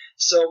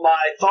 So my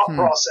thought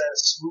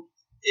process,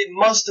 it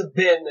must have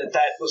been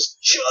that was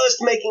just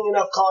making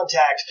enough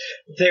contact.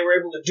 They were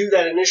able to do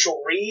that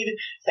initial read,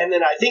 and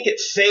then I think it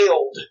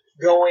failed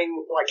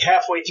going like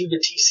halfway through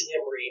the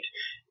TCM read.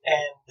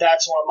 And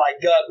that's when my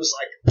gut was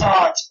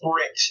like, it's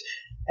bricked.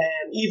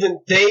 And even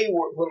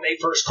when they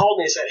first called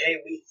me, they said, hey,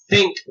 we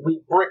think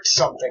we bricked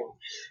something.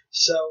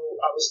 So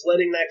I was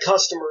letting that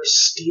customer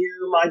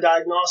steer my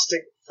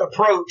diagnostic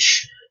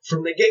approach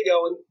from the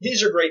get-go. And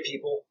these are great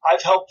people.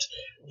 I've helped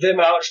them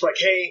out. Just like,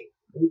 hey,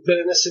 we've been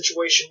in this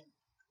situation.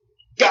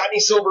 Got any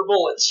silver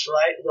bullets,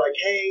 right? Like,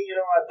 hey,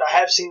 I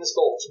have seen this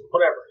gold,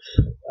 whatever.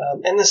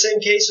 And the same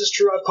case is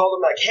true. I've called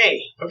them like, hey,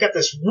 I've got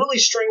this really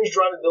strange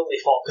drivability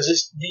fault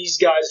because these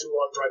guys do a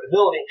lot of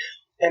drivability,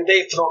 and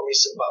they've thrown me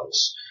some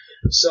bones.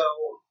 So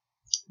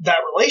that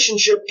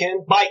relationship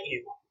can bite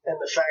you. And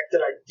the fact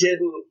that I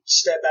didn't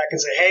step back and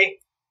say, hey,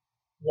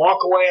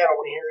 walk away, I don't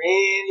want to hear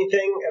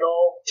anything at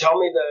all. Tell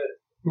me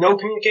no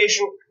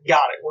communication,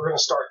 got it. We're going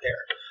to start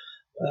there.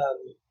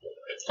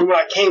 And when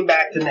I came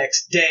back the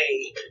next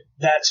day,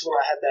 that's when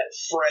I had that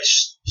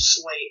fresh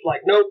slate.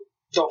 Like, nope,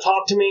 don't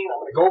talk to me. I'm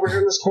going to go over here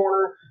in this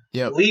corner.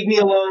 Yep. Leave me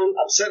alone.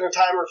 I'm setting a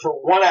timer for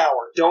 1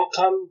 hour. Don't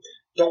come.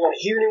 Don't want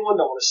to hear anyone.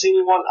 Don't want to see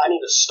anyone. I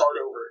need to start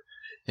over.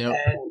 Yep.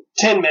 And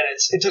 10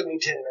 minutes. It took me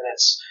 10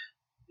 minutes.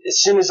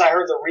 As soon as I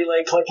heard the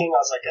relay clicking, I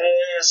was like,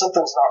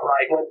 something's not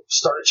right.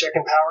 Started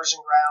checking powers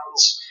and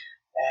grounds.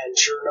 And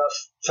sure enough,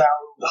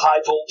 found the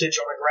high voltage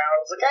on the ground.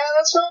 I was like,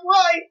 that's not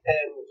right.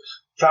 And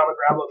found the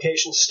ground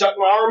location, stuck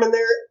my arm in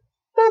there,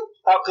 boop,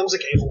 out comes a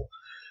cable.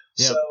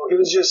 Yep. So it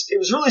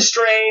was really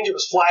strange. It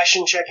was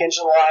flashing check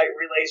engine light,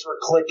 relays were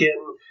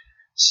clicking.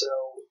 So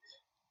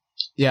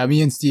yeah,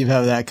 me and Steve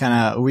have that kind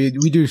of, we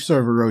do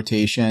sort of a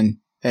rotation,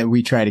 and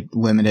we try to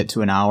limit it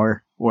to an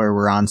hour where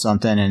we're on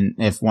something, and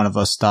if one of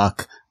us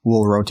stuck,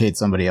 we'll rotate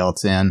somebody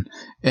else in.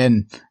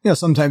 And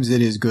sometimes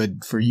it is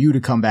good for you to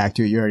come back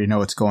to it. You already know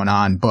what's going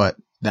on, but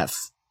that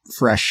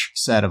fresh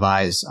set of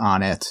eyes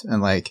on it,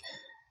 and like,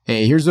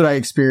 hey, here's what I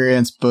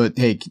experienced, but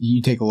hey,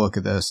 you take a look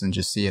at this and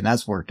just see. And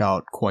that's worked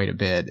out quite a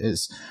bit.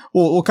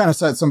 We'll kind of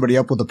set somebody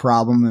up with the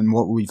problem and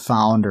what we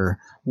found or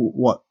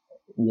what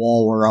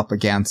wall we're up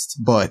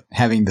against, but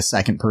having the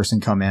second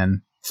person come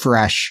in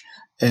fresh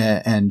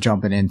and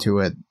jumping into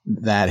it,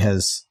 that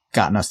has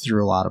gotten us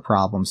through a lot of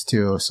problems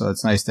too. So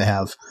it's nice to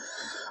have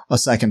a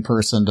second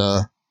person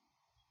to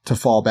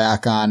fall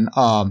back on.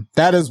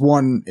 That is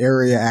one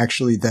area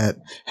actually that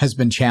has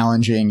been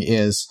challenging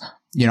is,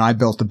 I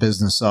built the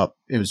business up.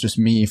 It was just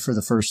me for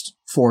the first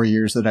 4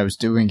 years that I was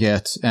doing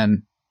it.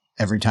 And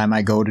every time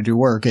I go to do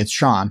work, it's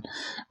Sean,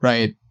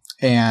 right?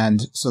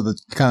 And so the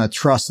kind of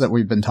trust that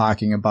we've been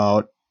talking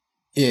about,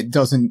 it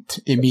doesn't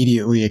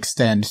immediately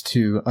extend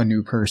to a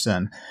new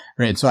person,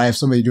 right? So I have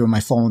somebody doing my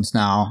phones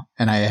now,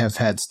 and I have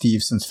had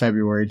Steve since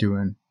February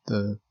doing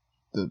the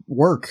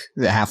work,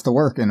 half the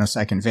work in a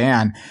second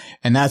van.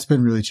 And that's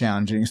been really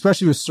challenging,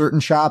 especially with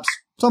certain shops.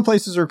 Some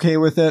places are okay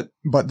with it,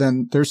 but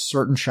then there's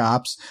certain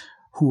shops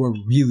who are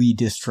really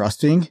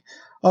distrusting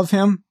of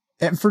him,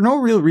 and for no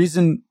real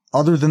reason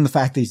other than the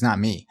fact that he's not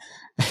me.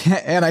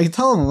 And I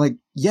tell him, like,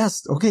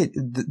 yes, okay,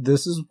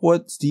 this is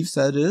what Steve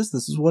said this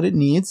is what it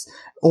needs,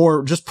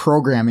 or just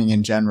programming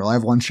in general. I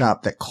have one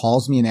shop that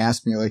calls me and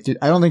asks me, like,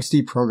 I don't think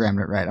Steve programmed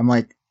it right. I'm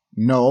like,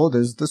 no,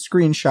 there's the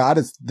screenshot.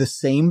 It's the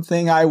same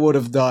thing I would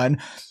have done.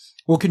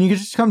 Well, can you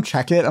just come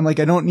check it? I'm like,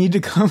 I don't need to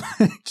come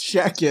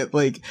check it.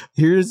 Like,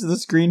 here's the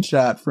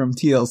screenshot from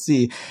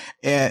TLC.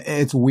 And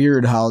it's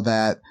weird how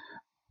that,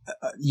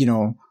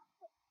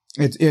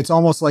 It's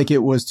almost like it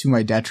was to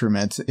my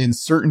detriment in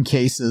certain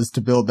cases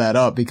to build that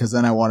up, because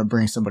then I want to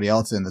bring somebody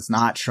else in that's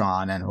not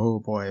Sean, and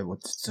oh boy,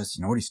 does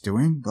he know what he's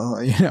doing?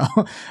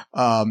 Well,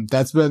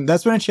 that's been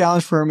a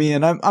challenge for me,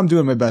 and I'm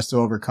doing my best to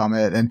overcome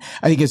it. And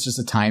I think it's just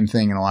a time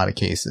thing in a lot of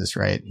cases,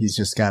 right? He's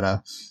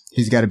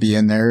gotta be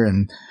in there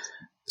and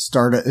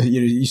start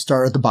you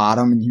start at the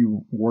bottom and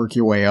you work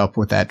your way up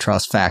with that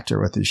trust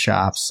factor with these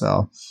shops.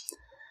 So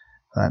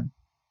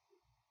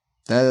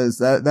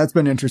that's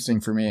been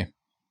interesting for me.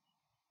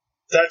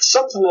 That's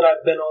something that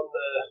I've been on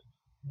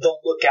the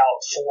lookout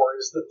for,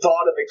 is the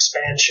thought of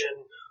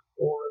expansion,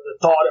 or the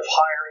thought of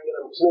hiring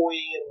an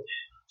employee and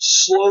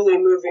slowly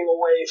moving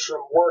away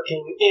from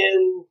working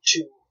in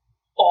to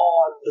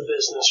on the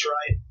business,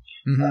 right?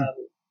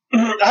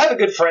 Mm-hmm. I have a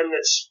good friend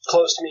that's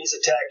close to me. He's a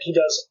tech. He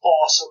does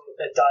awesome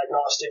at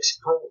diagnostics.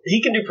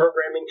 He can do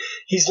programming.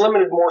 He's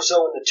limited more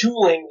so in the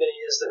tooling than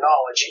he is the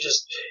knowledge.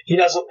 He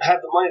doesn't have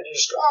the money to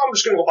just, I'm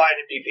just going to go buy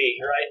an MVP,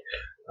 right?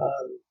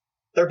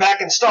 They're back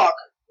in stock.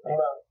 I don't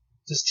know.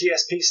 Does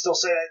TSP still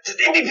say that?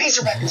 The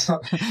MVPs are back in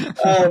stock.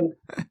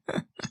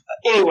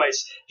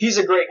 Anyways, he's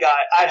a great guy.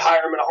 I'd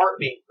hire him in a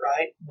heartbeat,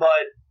 right?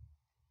 But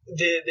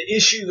the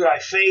issue that I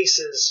face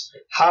is,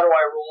 how do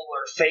I roll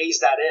or phase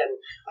that in?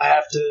 I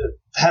have to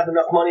have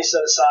enough money set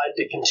aside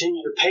to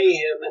continue to pay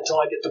him until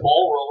I get the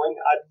ball rolling.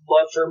 I'd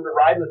love for him to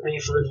ride with me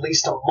for at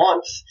least a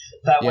month.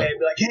 That way I'd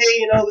be like,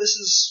 hey, this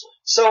is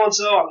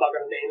so-and-so. I'm not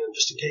going to name him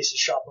just in case his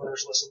shop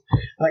owners listen.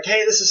 Like,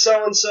 hey, this is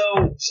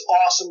so-and-so. He's an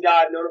awesome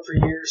guy. I've known him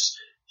for years.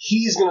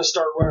 He's going to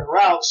start running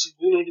routes, so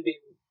you need to be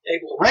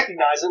able to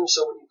recognize him.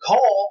 So when you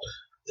call,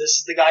 this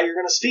is the guy you're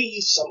going to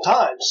see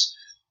sometimes.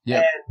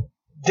 Yeah. And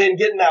then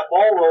getting that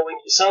ball rolling,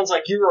 it sounds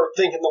like you are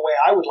thinking the way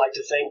I would like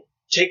to think,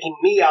 taking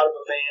me out of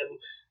a van,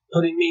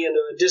 putting me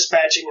into a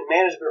dispatching and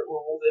management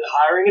role, then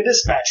hiring a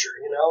dispatcher,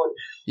 and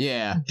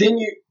yeah. Then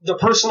the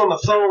person on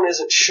the phone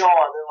isn't Sean.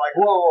 They're like,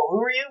 whoa,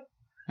 who are you?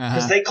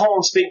 Because they call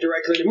and speak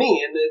directly to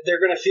me, and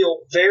they're going to feel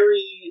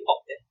very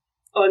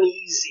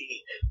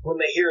uneasy when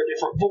they hear a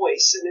different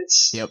voice. And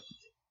it's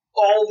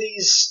all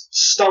these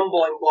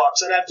stumbling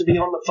blocks. I'd have to be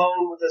on the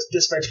phone with this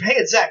dispatcher.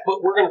 Hey, it's Zack,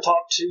 but we're going to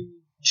talk to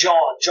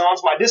John.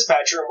 John's my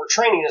dispatcher, and we're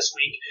training this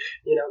week.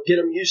 Get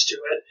them used to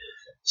it.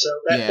 So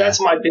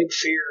that's my big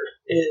fear,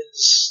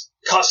 is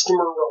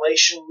customer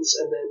relations,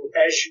 and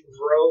then as you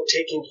grow,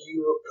 taking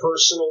your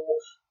personal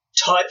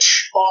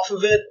touch off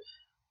of it.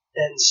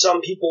 And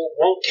some people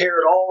won't care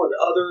at all, and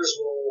others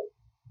will.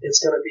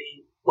 It's going to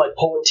be like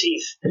pulling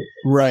teeth.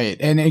 Right.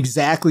 And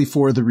exactly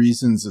for the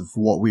reasons of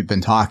what we've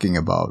been talking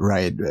about,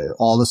 right?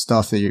 All the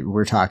stuff that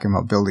we're talking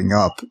about building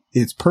up,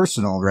 it's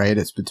personal, right?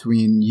 It's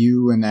between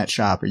you and that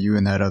shop, or you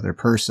and that other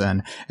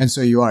person. And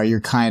so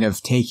you're kind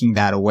of taking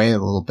that away a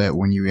little bit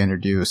when you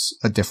introduce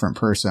a different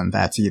person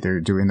that's either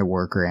doing the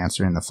work or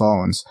answering the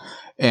phones.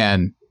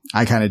 And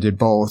I kind of did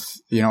both.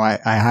 I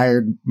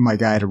hired my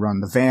guy to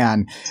run the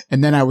van,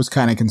 and then I was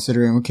kind of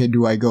considering, okay,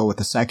 do I go with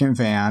the second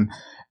van?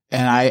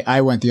 And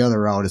I went the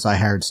other route, as I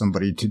hired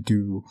somebody to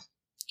do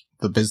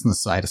the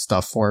business side of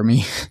stuff for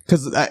me.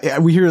 Cause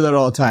we hear that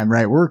all the time,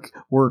 right? Work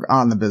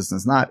on the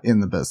business, not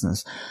in the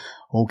business.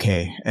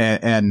 Okay.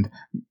 And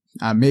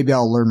maybe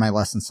I'll learn my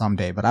lesson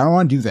someday, but I don't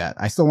want to do that.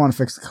 I still want to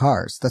fix the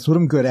cars. That's what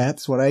I'm good at.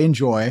 It's what I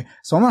enjoy.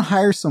 So I'm going to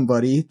hire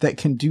somebody that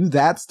can do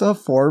that stuff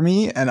for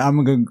me, and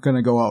I'm going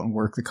to go out and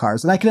work the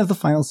cars, and I can have the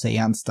final say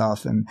on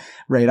stuff. And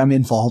right, I'm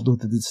involved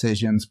with the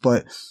decisions,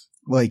 but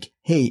like,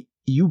 hey,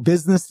 you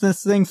business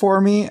this thing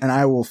for me and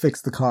I will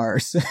fix the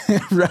cars.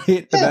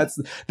 Right. Yeah.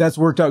 That's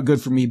worked out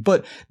good for me,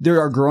 but there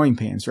are growing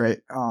pains, right?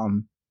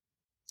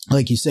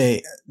 Like you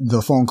say,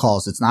 the phone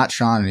calls, it's not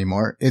Sean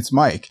anymore. It's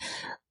Mike.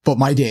 But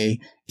my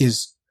day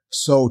is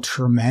so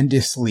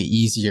tremendously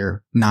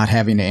easier not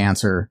having to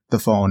answer the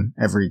phone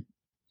every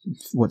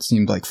what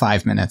seemed like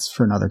 5 minutes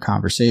for another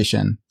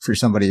conversation for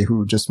somebody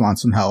who just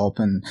wants some help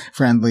and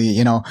friendly,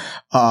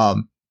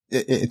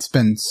 it's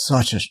been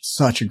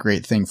such a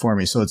great thing for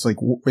me. So it's like,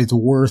 it's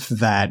worth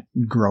that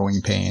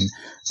growing pain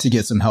to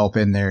get some help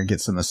in there,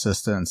 get some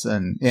assistance.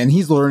 And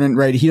he's learning,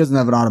 right? He doesn't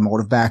have an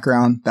automotive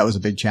background. That was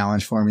a big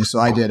challenge for me. So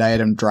I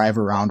had him drive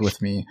around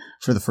with me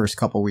for the first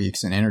couple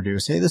weeks and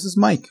introduce, hey, this is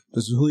Mike.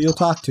 This is who you'll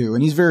talk to.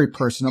 And he's very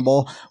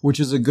personable,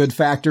 which is a good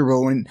factor. But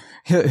when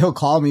he'll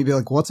call me, be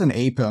like, what's an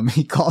APIM?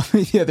 He called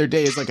me the other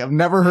day. He's like, I've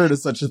never heard of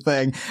such a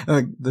thing.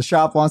 Like, the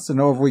shop wants to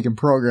know if we can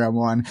program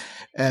one.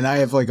 And I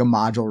have like a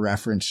module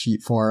reference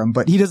sheet for him,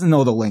 but he doesn't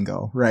know the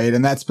lingo, right?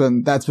 And that's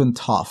been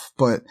tough,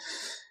 but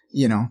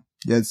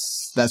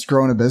that's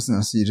growing a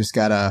business. You just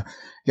gotta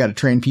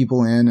train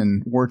people in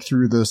and work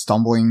through the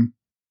stumbling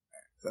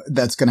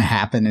that's going to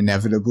happen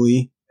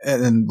inevitably,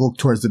 and then look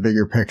towards the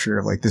bigger picture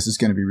of like, this is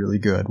going to be really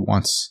good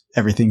once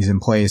everything's in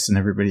place and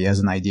everybody has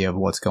an idea of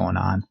what's going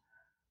on.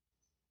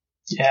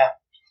 Yeah.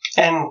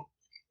 And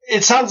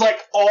it sounds like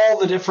all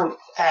the different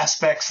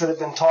aspects that have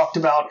been talked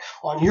about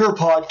on your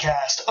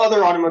podcast,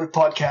 other automotive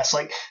podcasts,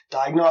 like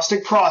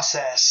diagnostic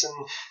process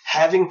and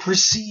having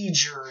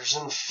procedures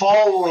and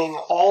following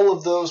all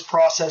of those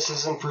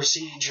processes and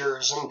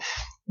procedures and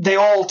they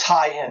all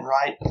tie in,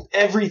 right?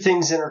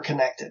 Everything's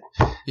interconnected.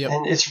 Yep.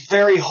 And it's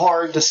very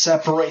hard to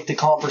separate the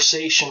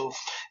conversation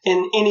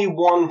in any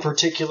one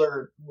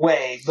particular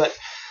way. But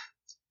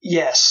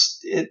yes,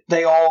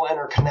 they all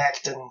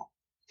interconnect, and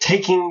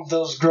taking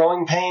those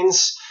growing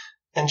pains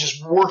and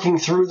just working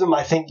through them,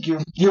 I think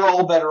you're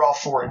all better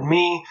off for it.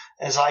 Me,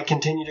 as I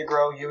continue to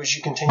grow, you as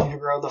you continue to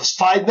grow. Those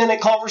 5-minute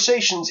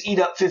conversations eat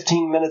up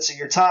 15 minutes of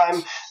your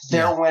time.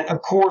 There went a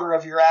quarter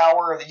of your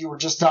hour that you were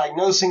just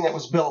diagnosing that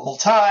was billable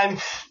time.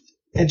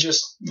 It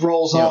just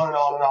rolls on and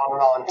on and on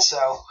and on.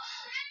 So,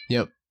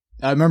 yep.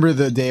 I remember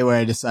the day where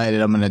I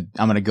decided I'm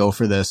gonna go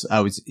for this.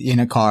 I was in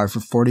a car for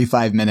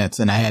 45 minutes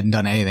and I hadn't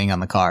done anything on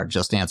the car,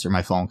 just answer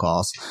my phone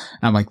calls.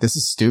 And I'm like, this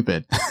is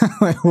stupid.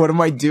 Like, what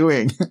am I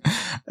doing?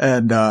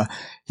 And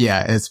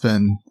it's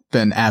been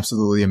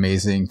absolutely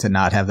amazing to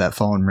not have that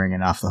phone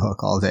ringing off the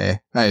hook all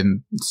day.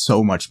 I'm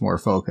so much more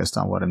focused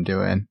on what I'm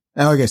doing.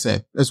 And like I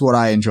say, it's what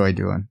I enjoy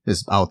doing,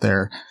 is out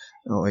there,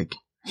 like,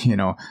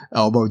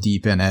 elbow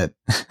deep in it.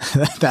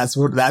 That's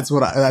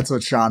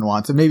what Sean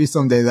wants. And maybe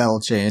someday that'll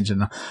change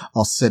and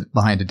I'll sit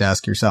behind a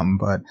desk or something,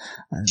 but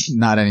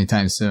not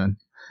anytime soon.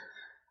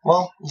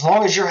 Well, as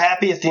long as you're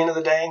happy at the end of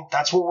the day,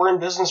 that's what we're in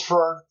business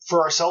for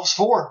ourselves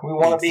for. We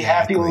want to be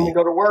happy when we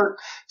go to work.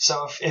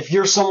 So if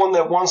you're someone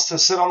that wants to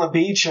sit on the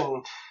beach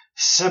and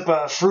sip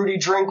a fruity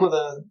drink with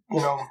a,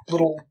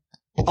 little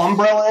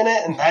umbrella in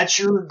it, and that's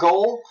your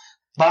goal,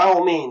 by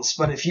all means.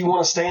 But if you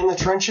want to stay in the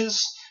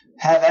trenches,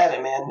 have at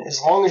it, man. As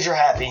long as you're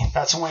happy.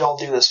 That's what we all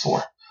do this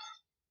for.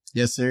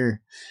 Yes, sir.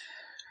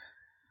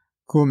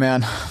 Cool,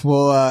 man.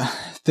 Well,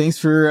 thanks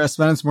for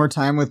spending some more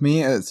time with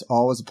me. It's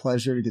always a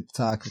pleasure to get to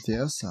talk with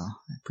you, so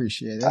I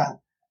appreciate it.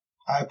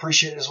 I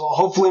appreciate it as well.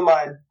 Hopefully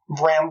my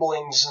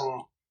ramblings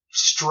and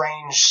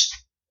strange,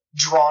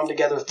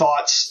 drawn-together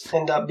thoughts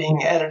end up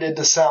being edited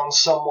to sound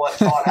somewhat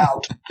thought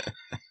out.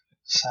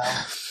 So...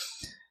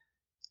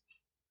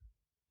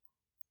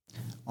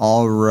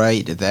 All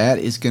right, that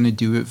is going to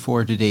do it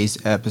for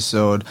today's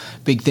episode.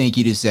 Big thank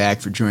you to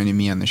Zack for joining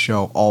me on the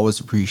show. Always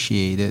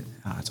appreciate it.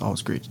 It's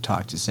always great to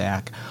talk to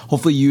Zack.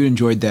 Hopefully you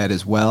enjoyed that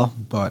as well,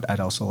 but I'd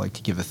also like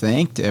to give a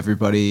thank to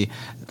everybody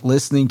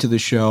listening to the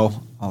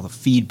show, all the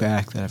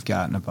feedback that I've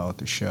gotten about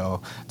the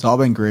show. It's all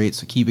been great,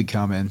 so keep it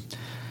coming.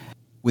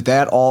 With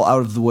that all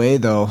out of the way,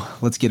 though,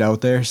 let's get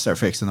out there, start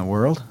fixing the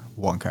world,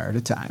 one car at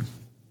a time.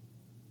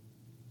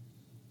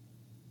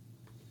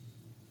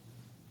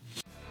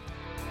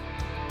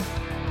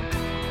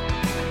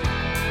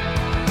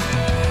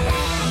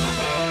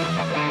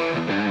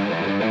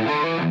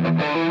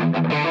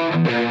 Bye.